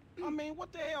fuck? I mean,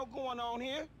 what the hell going on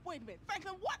here? Wait a minute.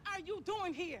 Franklin, what are you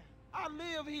doing here? I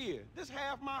live here. This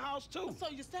half my house, too. So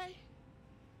you stay?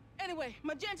 Anyway,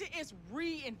 Magenta is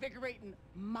reinvigorating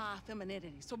my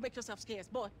femininity. So make yourself scarce.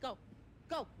 Boy, go.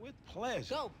 Go. With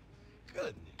pleasure. Go.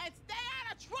 Goodness. And stay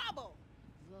out of trouble.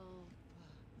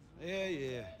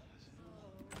 Yeah.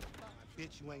 I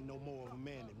bet you ain't no more of a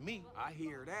man than me. I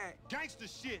hear that. Gangster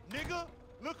shit, nigga.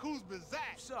 Look who's bizarre.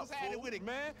 What's at it with it,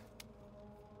 man?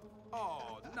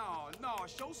 Oh, no.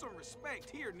 Show some respect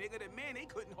here, nigga. That man, they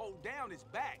couldn't hold down his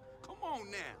back. Come on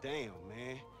now. Damn,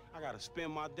 man. I gotta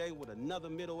spend my day with another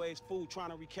middle-aged fool trying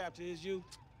to recapture his youth.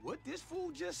 What this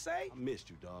fool just say? I missed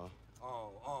you, dawg.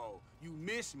 Oh, you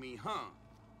miss me, huh?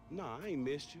 Nah, I ain't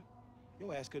missed you.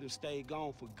 Your ass could have stayed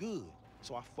gone for good.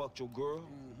 So I fucked your girl,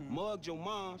 mugged your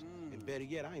moms, and better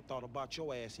yet, I ain't thought about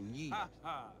your ass in years.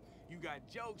 Ha. You got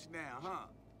jokes now, huh?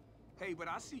 Hey, but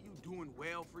I see you doing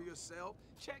well for yourself.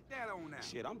 Check that on out.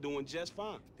 Shit, I'm doing just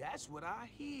fine. That's what I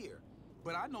hear.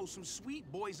 But I know some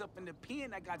sweet boys up in the pen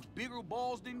that got bigger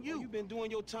balls than you. Oh, you been doing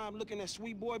your time looking at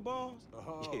sweet boy balls?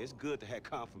 Oh. Yeah, it's good to have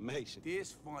confirmation.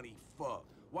 This funny fuck.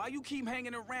 Why you keep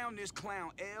hanging around this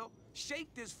clown, L?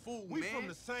 Shake this fool, We man. from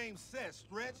the same set,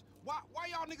 Stretch. Why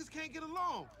y'all niggas can't get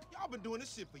along? Y'all been doing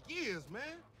this shit for years, man.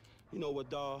 You know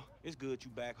what, dawg? It's good you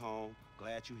back home.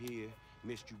 Glad you here.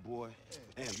 Missed you, boy.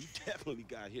 Damn, you definitely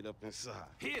got hit up inside.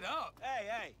 Hit up?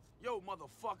 Hey. Yo,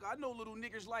 motherfucker, I know little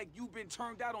niggas like you been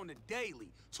turned out on the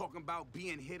daily. Talking about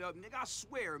being hit up, nigga, I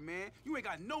swear, man. You ain't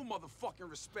got no motherfucking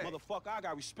respect. Motherfucker, I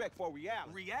got respect for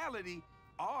reality. Reality?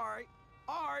 All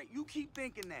right, you keep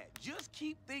thinking that. Just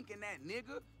keep thinking that,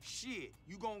 nigga. Shit,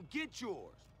 you gonna get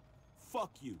yours.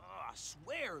 Fuck you. I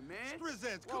swear, man.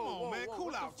 Strizzettes, come on, man.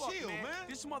 Cool out. Chill, man.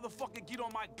 This motherfucker get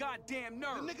on my goddamn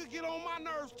nerves. The nigga get on my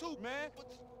nerves, too, man.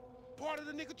 Part of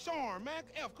the nigga charm, man.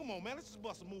 F, come on, man. Let's just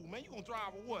bust a move, man. You gonna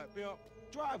drive or what, Bill?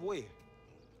 Drive where?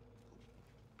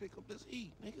 Pick up this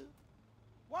heat, nigga.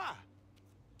 Why?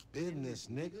 Business,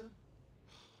 nigga.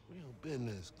 Real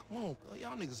business. Come on,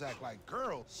 y'all niggas act like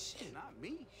girls. Shit, not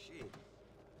me. Shit.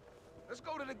 Let's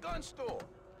go to the gun store.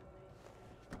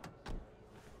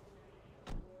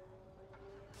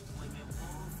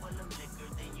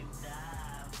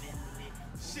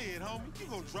 Shit, homie, you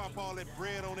gonna drop all that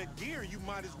bread on that gear, you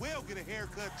might as well get a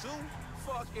haircut, too.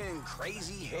 Fucking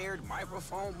crazy-haired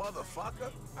microphone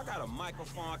motherfucker. I got a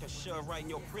microphone I can shove right in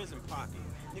your prison pocket.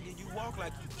 Nigga, you walk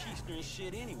like you keister and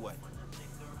shit anyway.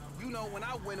 You know, when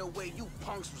I went away, you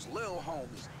punks was little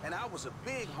homies, and I was a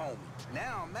big homie.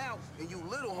 Now I'm out, and you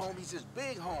little homies is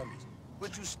big homies.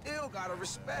 But you still gotta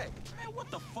respect. Man, what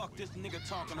the fuck this nigga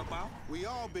talking about? We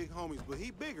all big homies, but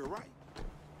he bigger, right?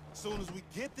 As soon as we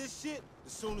get this shit,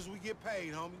 as soon as we get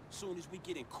paid, homie. As soon as we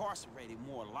get incarcerated,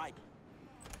 more likely.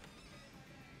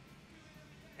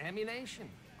 Ammunition.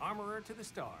 Armorer to the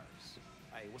stars.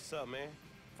 Hey, what's up, man?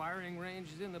 Firing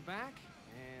range is in the back,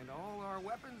 and all our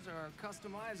weapons are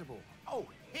customizable. Oh,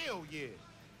 hell yeah!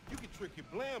 You can trick your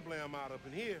blam-blam out up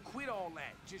in here. Quit all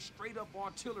that. Just straight up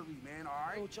artillery, man, all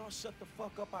right? Don't y'all shut the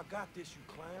fuck up. I got this, you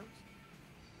clowns.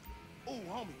 Ooh,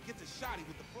 homie, get the shotty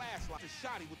with the flashlight. The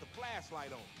shotty with the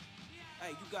flashlight on.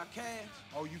 Hey, you got cash?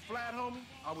 Oh, you flat, homie?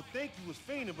 I would think you was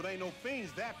fiending, but ain't no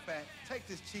fiends that fat. Take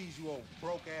this cheese, you old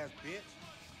broke-ass bitch.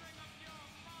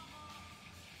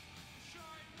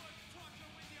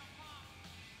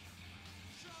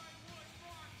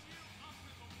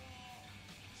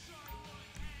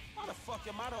 Why the fuck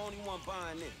am I the only one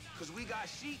buying this? Cause we got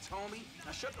sheets, homie.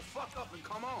 Now shut the fuck up and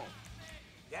come on.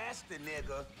 That's the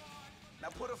nigga. Now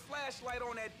put a flashlight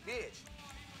on that bitch.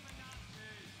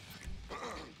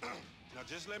 Now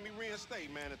just let me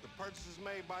reinstate, man, that the purchases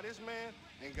made by this man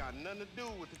ain't got nothing to do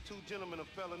with the two gentlemen of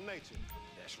fella nature.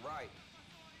 That's right.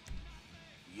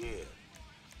 Yeah.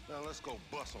 Now let's go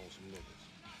bust on some niggas.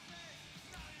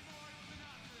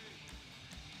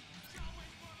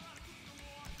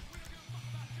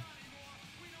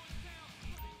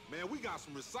 Man, we got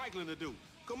some recycling to do.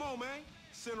 Come on, man.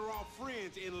 Send her off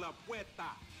friends in La Puerta.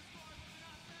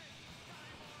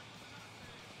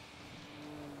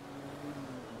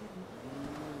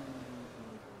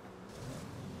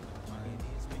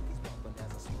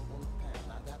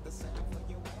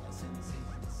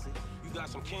 You got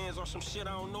some cans or some shit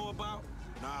I don't know about?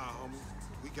 Nah, homie.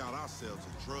 We got ourselves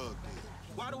a drug deal.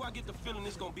 Why do I get the feeling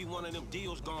this gonna be one of them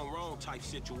deals gone wrong type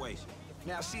situation?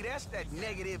 Now, see, that's that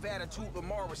negative attitude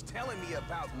Lamar was telling me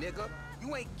about, nigga.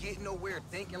 You ain't getting nowhere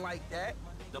thinking like that.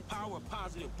 The power of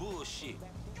positive bullshit.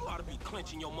 You ought to be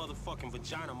clenching your motherfucking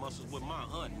vagina muscles with my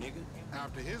aunt, nigga.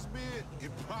 After his bid,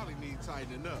 it probably needs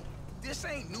tightening up. This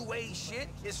ain't new age shit.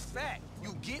 It's fact.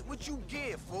 You get what you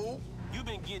give, fool. You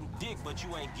been getting dick, but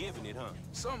you ain't giving it, huh?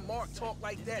 Some Mark talk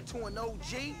like that to an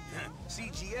OG?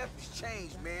 CGF has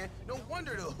changed, man. No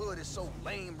wonder the hood is so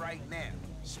lame right now.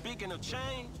 Speaking of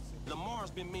change, Lamar's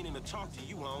been meaning to talk to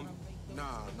you, homie.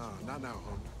 Nah, not now,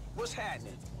 homie. What's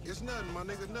happening? It's nothing, my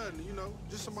nigga, nothing, you know.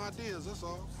 Just some ideas, that's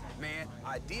all. Man,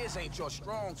 ideas ain't your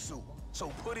strong suit,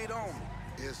 so put it on me.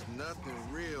 It's nothing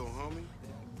real, homie.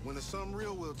 When it's something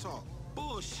real, we'll talk.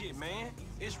 Bullshit, man.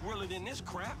 It's realer than this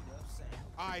crap.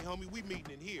 All right, homie, we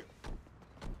meeting in here.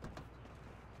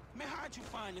 Man, how'd you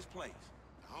find this place?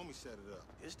 The homie set it up.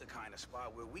 It's the kind of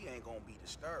spot where we ain't gonna be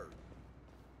disturbed.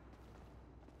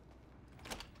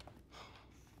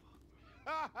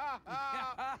 What's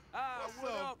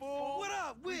up, fool? What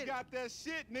up with We got that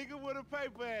shit, nigga, with a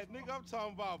paper at. Nigga, I'm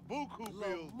talking about buku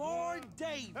bills. Lamar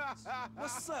Davis.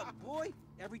 What's up, boy?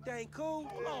 Everything cool?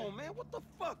 Hold on, man. What the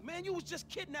fuck, man? You was just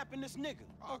kidnapping this nigga.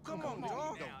 Oh, come on,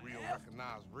 dog. Don't real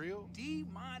recognize real. D,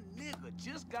 my nigga,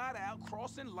 just got out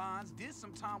crossing lines, did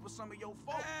some time with some of your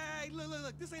folks. Hey,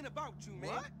 look, this ain't about you, man.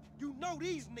 What? You know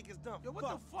these niggas done Yo, what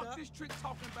the fuck up. this trick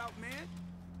talking about, man?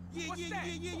 Yeah.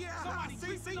 Somebody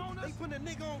See, on us? they putting a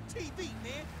nigga on TV,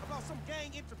 man, about some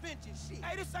gang intervention shit.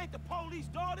 Hey, this ain't the police,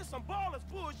 dog. This some ballers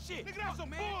bullshit. Nigga, that's some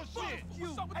man, bullshit. fuck you.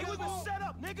 What's up with Hey, that we been ball? set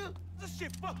up, nigga. This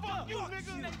shit fucked up. You,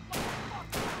 nigga.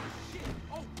 Shit,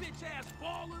 oh bitch-ass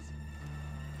ballers.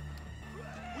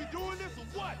 We doing this or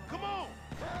what? Come on.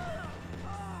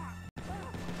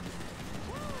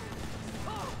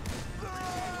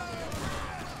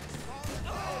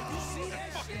 You see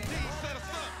that Fucking shit? D set us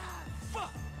up.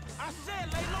 Fuck. I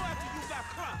said lay low after you got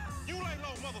clocked. You lay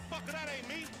low, motherfucker. That ain't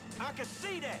me. I can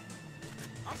see that.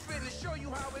 I'm finna show you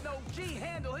how an OG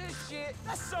handle his shit.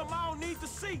 That's something I don't need to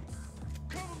see.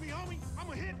 Cover me, homie.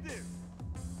 I'ma hit this.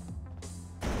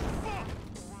 Fuck.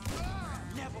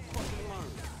 Never fucking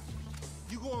learn.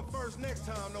 You going first next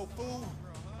time, no fool.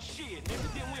 Shit,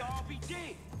 nigga, then we all be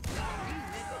dead.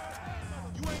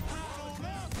 You ain't counting on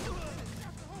us. You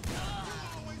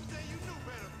always say you knew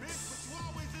better, bitch, but you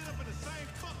always end up in the same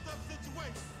fucked up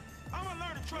situation. I'ma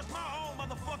learn to trust my own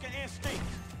motherfucking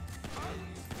instincts.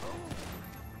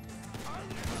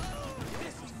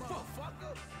 This is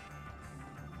motherfucker.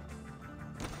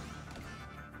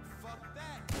 Fuck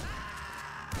that.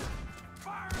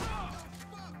 Fire it up.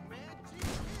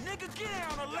 Get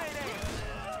down or lay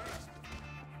there!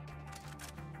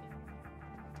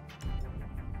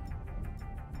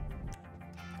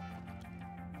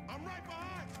 I'm right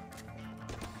behind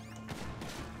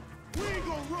you. We ain't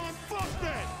gonna run. Fuck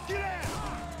that. Get out.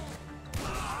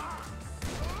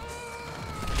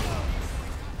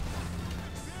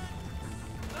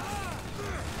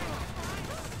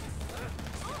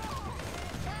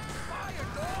 Fire,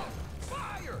 dog!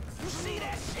 Fire! You see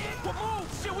that shit? Well, move!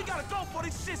 Shit, we gotta go for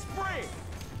this shit spread!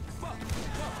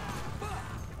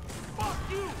 Fuck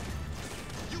you!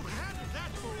 You handled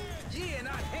that fool. Yeah, and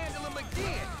I'd handle him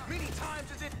again, many times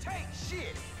as it takes.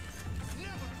 Shit.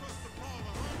 Never trust the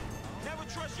baller, huh? Never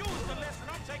trust you is the lesson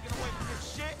I'm taking away from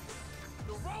this shit.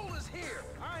 The roller's here.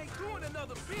 I ain't doing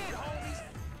another bid, homies.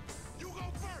 You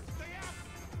go first. Stay out.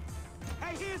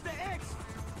 Hey, here's the exit.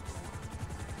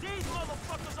 These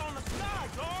motherfuckers on the sky,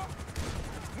 dog.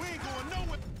 We ain't going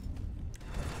nowhere.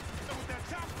 With that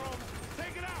chopper on,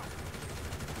 take it out.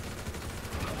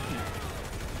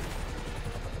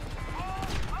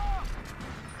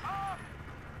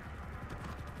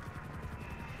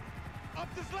 Up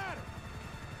this ladder.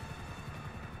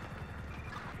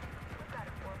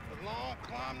 The long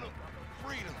climb to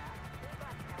freedom.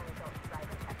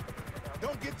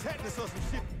 Don't get tetanus or some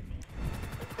shit,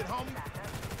 homie.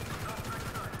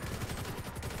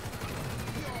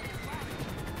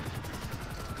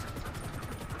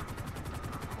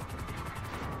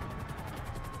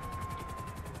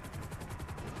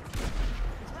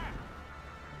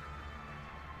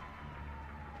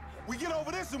 We get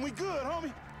over this and we good,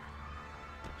 homie.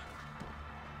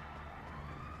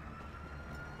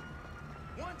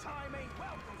 One time ain't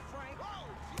welcome, Frank.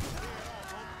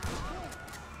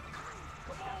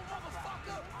 Come on,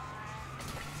 motherfucker!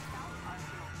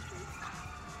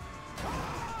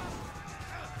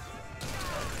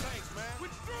 Thanks, man.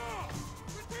 Withdraw!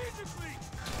 Strategically!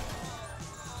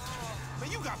 Man,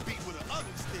 you got beat with an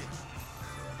ugly stick.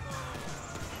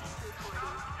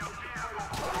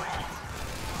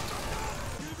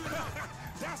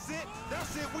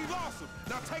 That's it, we lost him.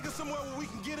 Now take us somewhere where we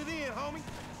can get it in, homie.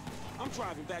 I'm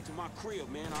driving back to my crib,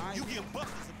 man, all right? You give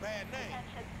Buster's a bad name.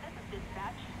 Attention, this is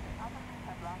dispatch. Officers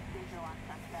have lost visual on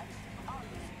suspect. All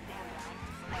units stand down.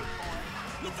 Wait for it.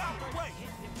 Look out the way!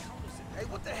 Hey,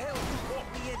 what the hell you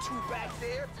walked me into back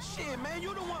there? Shit, man,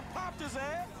 you the one popped his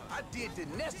ass. I did the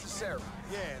necessary.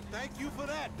 Yeah, thank you for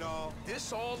that, dawg.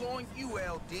 This all on you,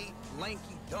 LD,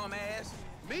 lanky dumbass.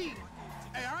 Me?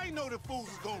 Hey, I ain't know the fools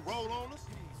was gonna roll on us.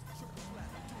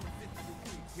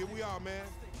 Here we are, man.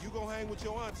 You gonna hang with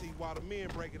your auntie while the men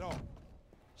break it off.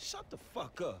 Shut the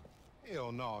fuck up.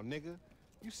 Hell no, nigga.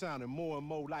 You sounding more and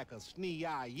more like a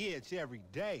snee-eye itch every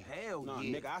day. Hell Nah,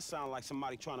 yeah. nigga, I sound like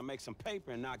somebody trying to make some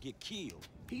paper and not get killed.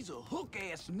 He's a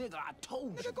hook-ass nigga, I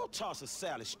told you. Nigga, go toss a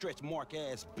salad, stretch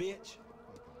mark-ass bitch.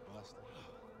 Buster.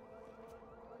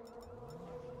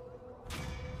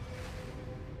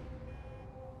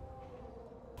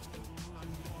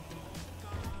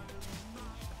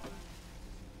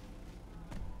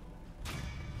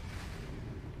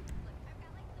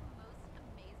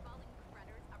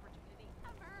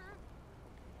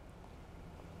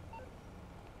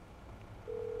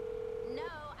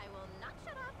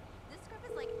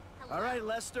 All right,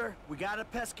 Lester, we got a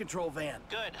pest control van.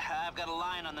 Good. I've got a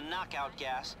line on the knockout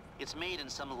gas. It's made in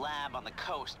some lab on the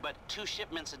coast, but 2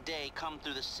 shipments a day come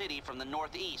through the city from the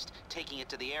northeast, taking it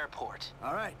to the airport.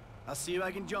 All right, I'll see if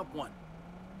I can jump one.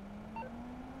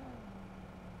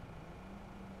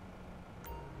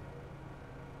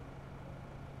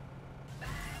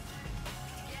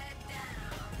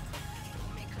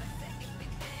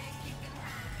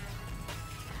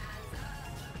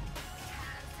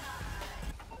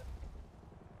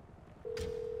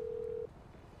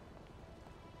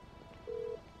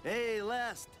 Hey,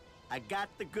 Lest, I got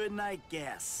the good night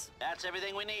gas. That's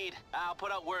everything we need. I'll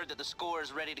put out word that the score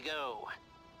is ready to go.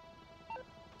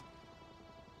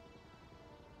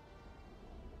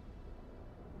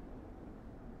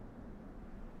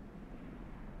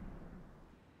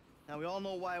 Now, we all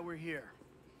know why we're here.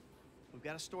 We've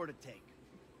got a store to take.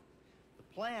 The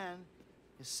plan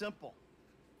is simple,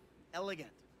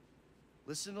 elegant.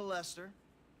 Listen to Lester,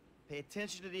 pay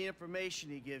attention to the information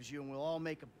he gives you, and we'll all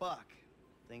make a buck.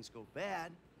 If things go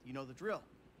bad, you know the drill.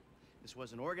 This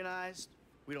wasn't organized,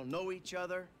 we don't know each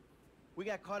other. We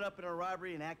got caught up in a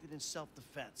robbery and acted in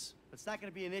self-defense. But it's not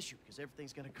gonna be an issue, because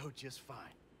everything's gonna go just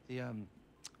fine.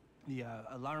 The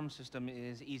alarm system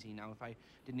is easy. Now, if I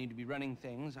didn't need to be running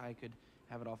things, I could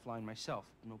have it offline myself.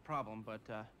 No problem, but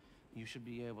you should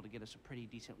be able to get us a pretty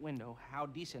decent window. How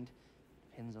decent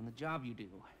depends on the job you do.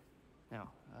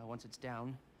 Now, once it's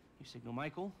down, you signal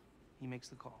Michael, he makes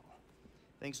the call.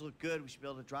 Things look good. We should be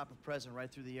able to drop a present right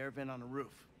through the air vent on the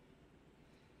roof.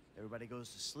 Everybody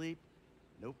goes to sleep,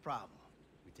 no problem.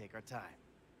 We take our time.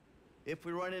 If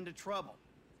we run into trouble,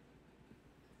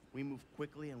 we move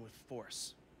quickly and with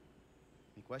force.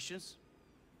 Any questions?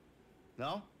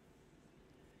 No?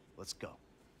 Let's go.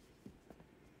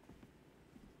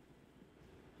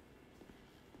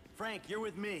 Frank, you're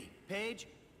with me. Paige,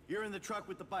 you're in the truck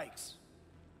with the bikes.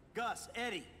 Gus,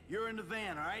 Eddie, you're in the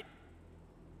van, all right?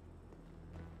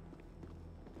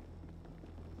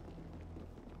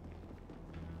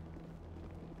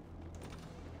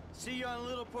 See you on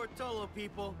Little Portola,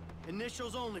 people.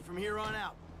 Initials only from here on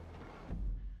out.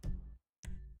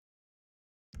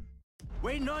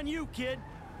 Waiting on you, kid.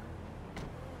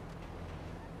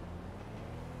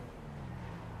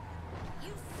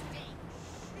 You stink.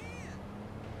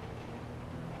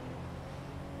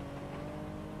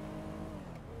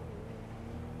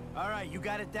 All right, you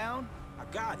got it down? I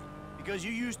got it. Because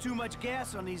you use too much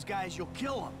gas on these guys, you'll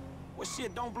kill them. Well,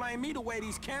 shit, don't blame me the way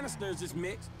these canisters is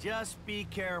mixed. Just be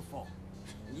careful.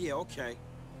 Yeah, okay.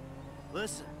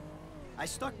 Listen, I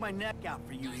stuck my neck out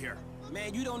for you here.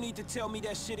 Man, you don't need to tell me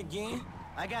that shit again.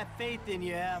 I got faith in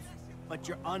you, F, but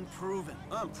you're unproven.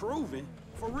 Unproven?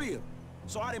 For real?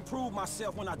 So I didn't prove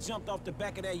myself when I jumped off the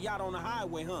back of that yacht on the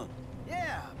highway, huh?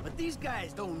 Yeah, but these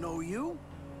guys don't know you.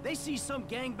 They see some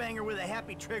gangbanger with a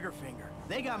happy trigger finger.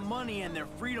 They got money and their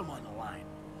freedom on the line.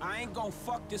 I ain't gonna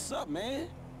fuck this up, man.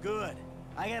 Good.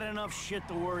 I got enough shit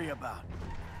to worry about.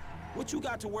 What you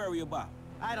got to worry about?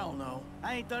 I don't know.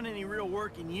 I ain't done any real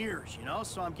work in years, you know?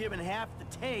 So I'm giving half the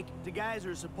take to guys who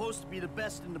are supposed to be the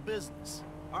best in the business.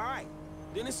 All right.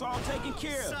 Then it's all taken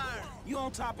care of. You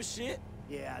on top of shit?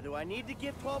 Yeah, do I need to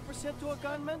give 12% to a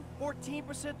gunman?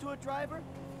 14% to a driver?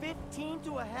 15%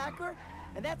 to a hacker?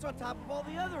 And that's on top of all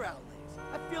the other outlays.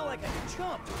 I feel like a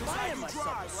chump buying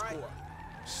myself a score.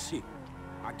 Shit.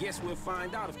 I guess we'll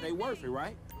find out if they worth it,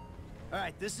 right? All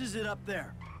right, this is it up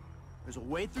there. There's a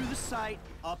way through the site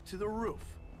up to the roof.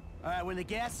 All right, when the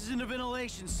gas is in the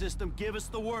ventilation system, give us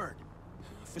the word.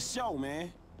 For sure,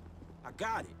 man. I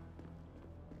got it.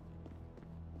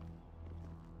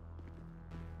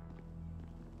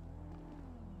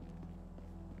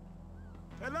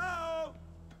 Hello?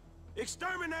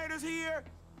 Exterminators here?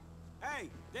 Hey,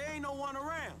 there ain't no one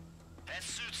around. That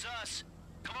suits us.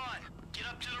 Come on, get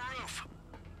up to the roof.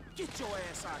 Get your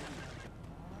ass out of here.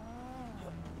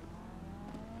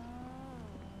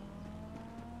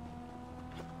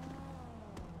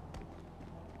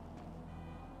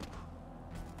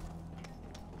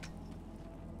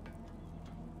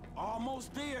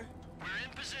 Almost there. We're in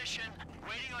position,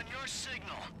 waiting on your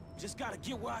signal. Just gotta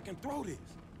get where I can throw this.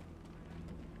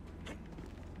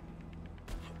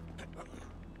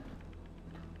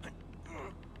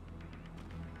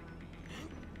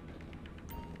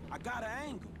 I got an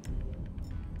angle.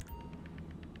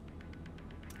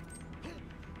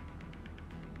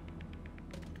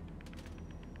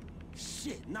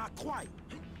 Shit, not quite.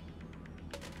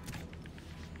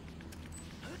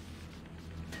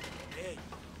 Hey.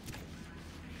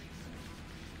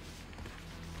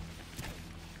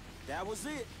 That was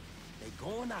it. They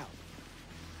going out.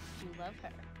 You love her.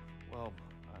 Well,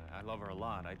 I love her a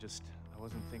lot. I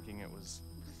wasn't thinking it was...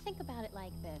 Think about it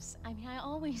like this. I mean, I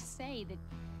always say that...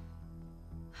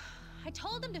 I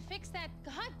told him to fix that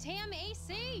goddamn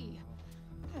AC!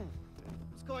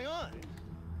 What's going on?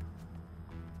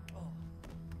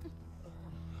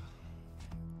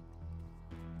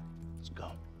 Let's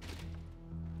go.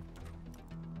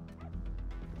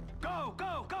 Go,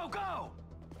 go, go, go!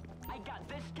 I got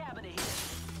this cabinet here.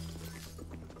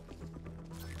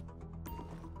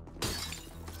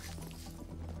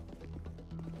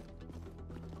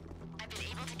 I've been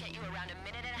able to get you around a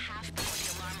minute and a half before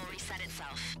the alarm will reset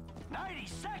itself. 90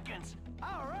 seconds?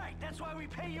 All right, that's why we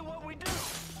pay you what we do.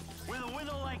 With a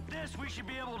window like this, we should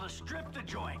be able to strip the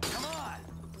joint. Come on.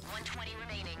 120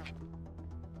 remaining.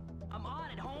 I'm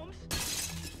on it, Holmes.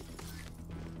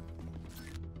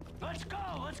 Let's go,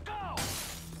 let's go!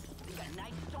 We got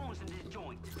nice stones in this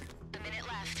joint. A minute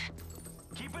left.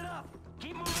 Keep it up.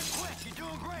 Keep moving quick. You're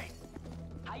doing great.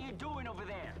 How you doing over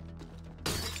there?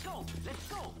 Let's go, let's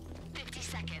go. 50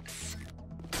 seconds.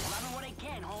 Grabbing what I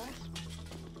can, Holmes.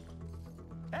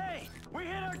 Hey, we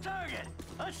hit our target.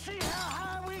 Let's see how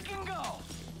high we can go.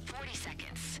 40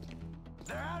 seconds.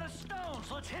 They're out of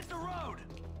stones. Let's hit the road.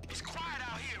 It's quiet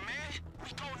out here, man.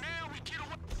 We go now, we get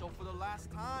away. So for the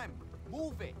last time,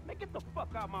 move it. Man, get the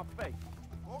fuck out my face.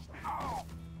 Oh.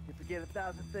 You forget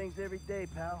 1,000 things every day,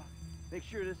 pal. Make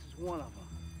sure this is one of them.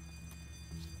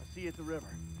 I'll see you at the river.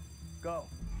 Go.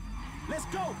 Let's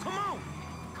go, come on!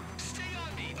 Stay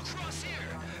on me, across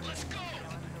here. Let's go.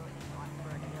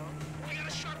 We got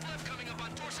a sharp left coming up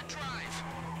on Dorset Drive.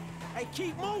 Hey,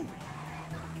 keep moving!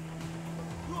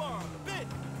 You are a bitch!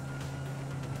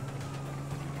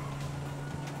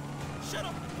 Shut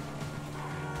up!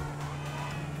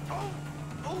 Oh!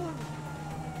 Oh!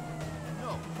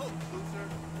 No hope, loser.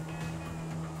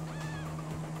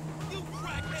 You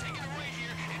crack We're it! taking a right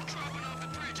here and dropping off the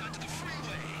bridge onto the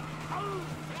freeway. Oh!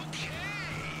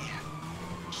 Okay!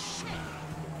 Shit!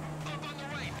 Up on the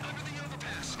right, under the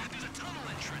overpass, there's a tunnel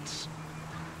entrance.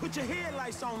 Put your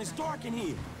headlights on, it's dark in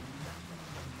here.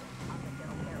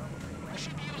 We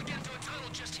should be able to get into a tunnel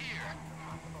just here.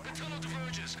 The tunnel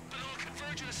diverges, but it'll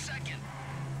converge in a second.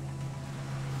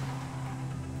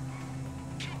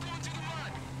 Keep going through the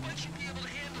mud. Bud should be able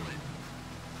to handle it.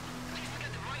 Please we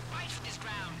got the right bikes for this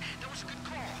ground. That was a good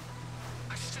call.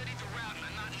 I studied the route and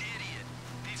I'm not an idiot.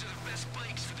 These are the best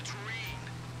bikes for the terrain.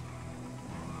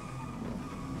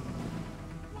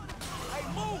 Hey,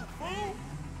 move, fool!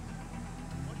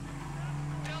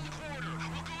 Down the corridor.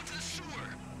 We'll go into the sewer.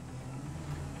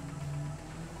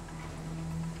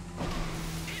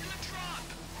 Hitting the drop.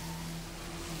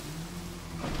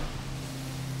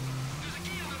 There's a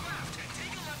gate on the left.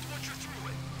 Take a left once you're through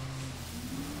it.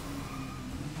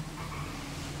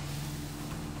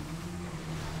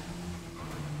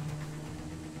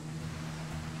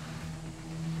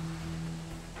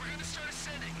 We're gonna start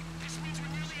ascending. This means we're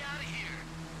nearly out of here.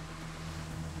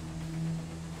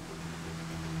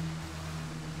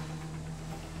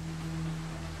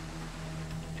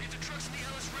 If the truck's in the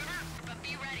Ellis River, but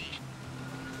be ready.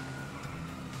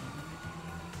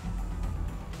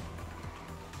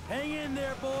 Hang in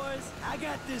there, boys. I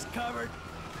got this covered.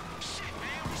 Shit,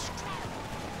 man, we screwed.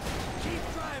 Keep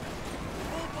driving. The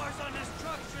bull bars on this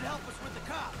truck should help us with the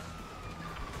cops.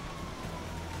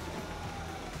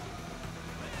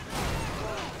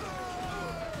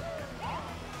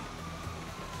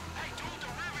 Hey, dude,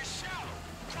 the river's shallow.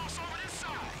 Cross over this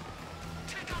side.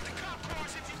 Take out the cop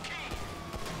cars if you can.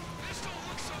 This don't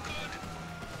look so good.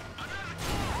 Another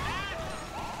car, man.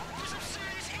 There's some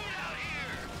serious heat out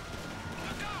here.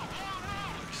 Look out, long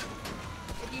rollers.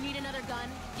 If you need another gun,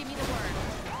 give me the word.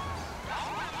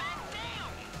 Oh, man,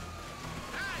 damn.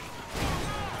 Hey, long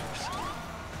rollers.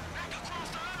 Back across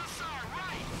the other side,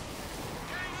 right.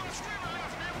 There ain't no river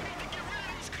left, man. We need to get rid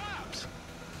of these cops.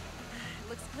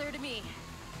 Looks clear to me.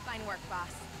 Fine work,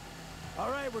 boss. All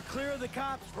right, we're clear of the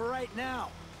cops for right now.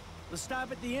 Let's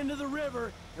stop at the end of the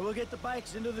river, and we'll get the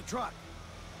bikes into the truck.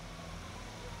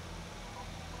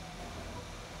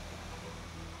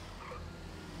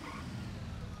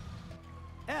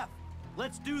 F,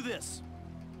 let's do this.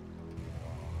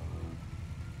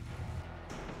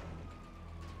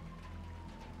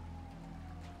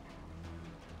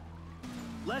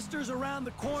 Lester's around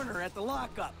the corner at the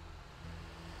lockup.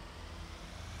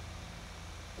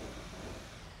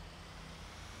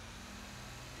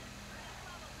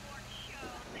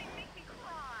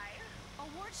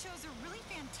 Award shows are really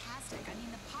fantastic. I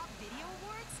mean, the Pop Video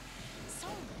Awards, so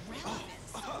relevant.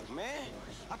 Fuck, man.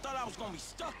 I thought I was gonna be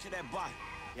stuck to that bike.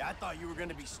 Yeah, I thought you were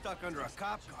gonna be stuck under a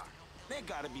cop car. There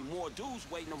gotta be more dudes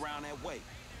waiting around that way.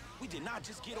 We did not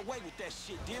just get away with that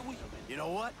shit, did we? You know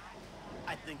what?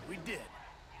 I think we did.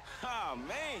 Oh,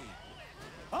 man.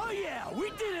 Oh, yeah, we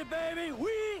did it, baby!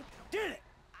 We did it!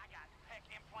 I got pec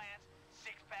implants,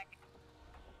 six-pack.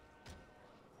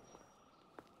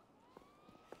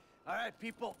 All right,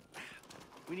 people.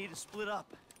 We need to split up.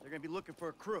 They're gonna be looking for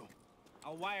a crew.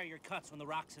 I'll wire your cuts when the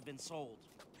rocks have been sold.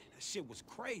 That shit was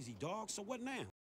crazy, dog. So what now?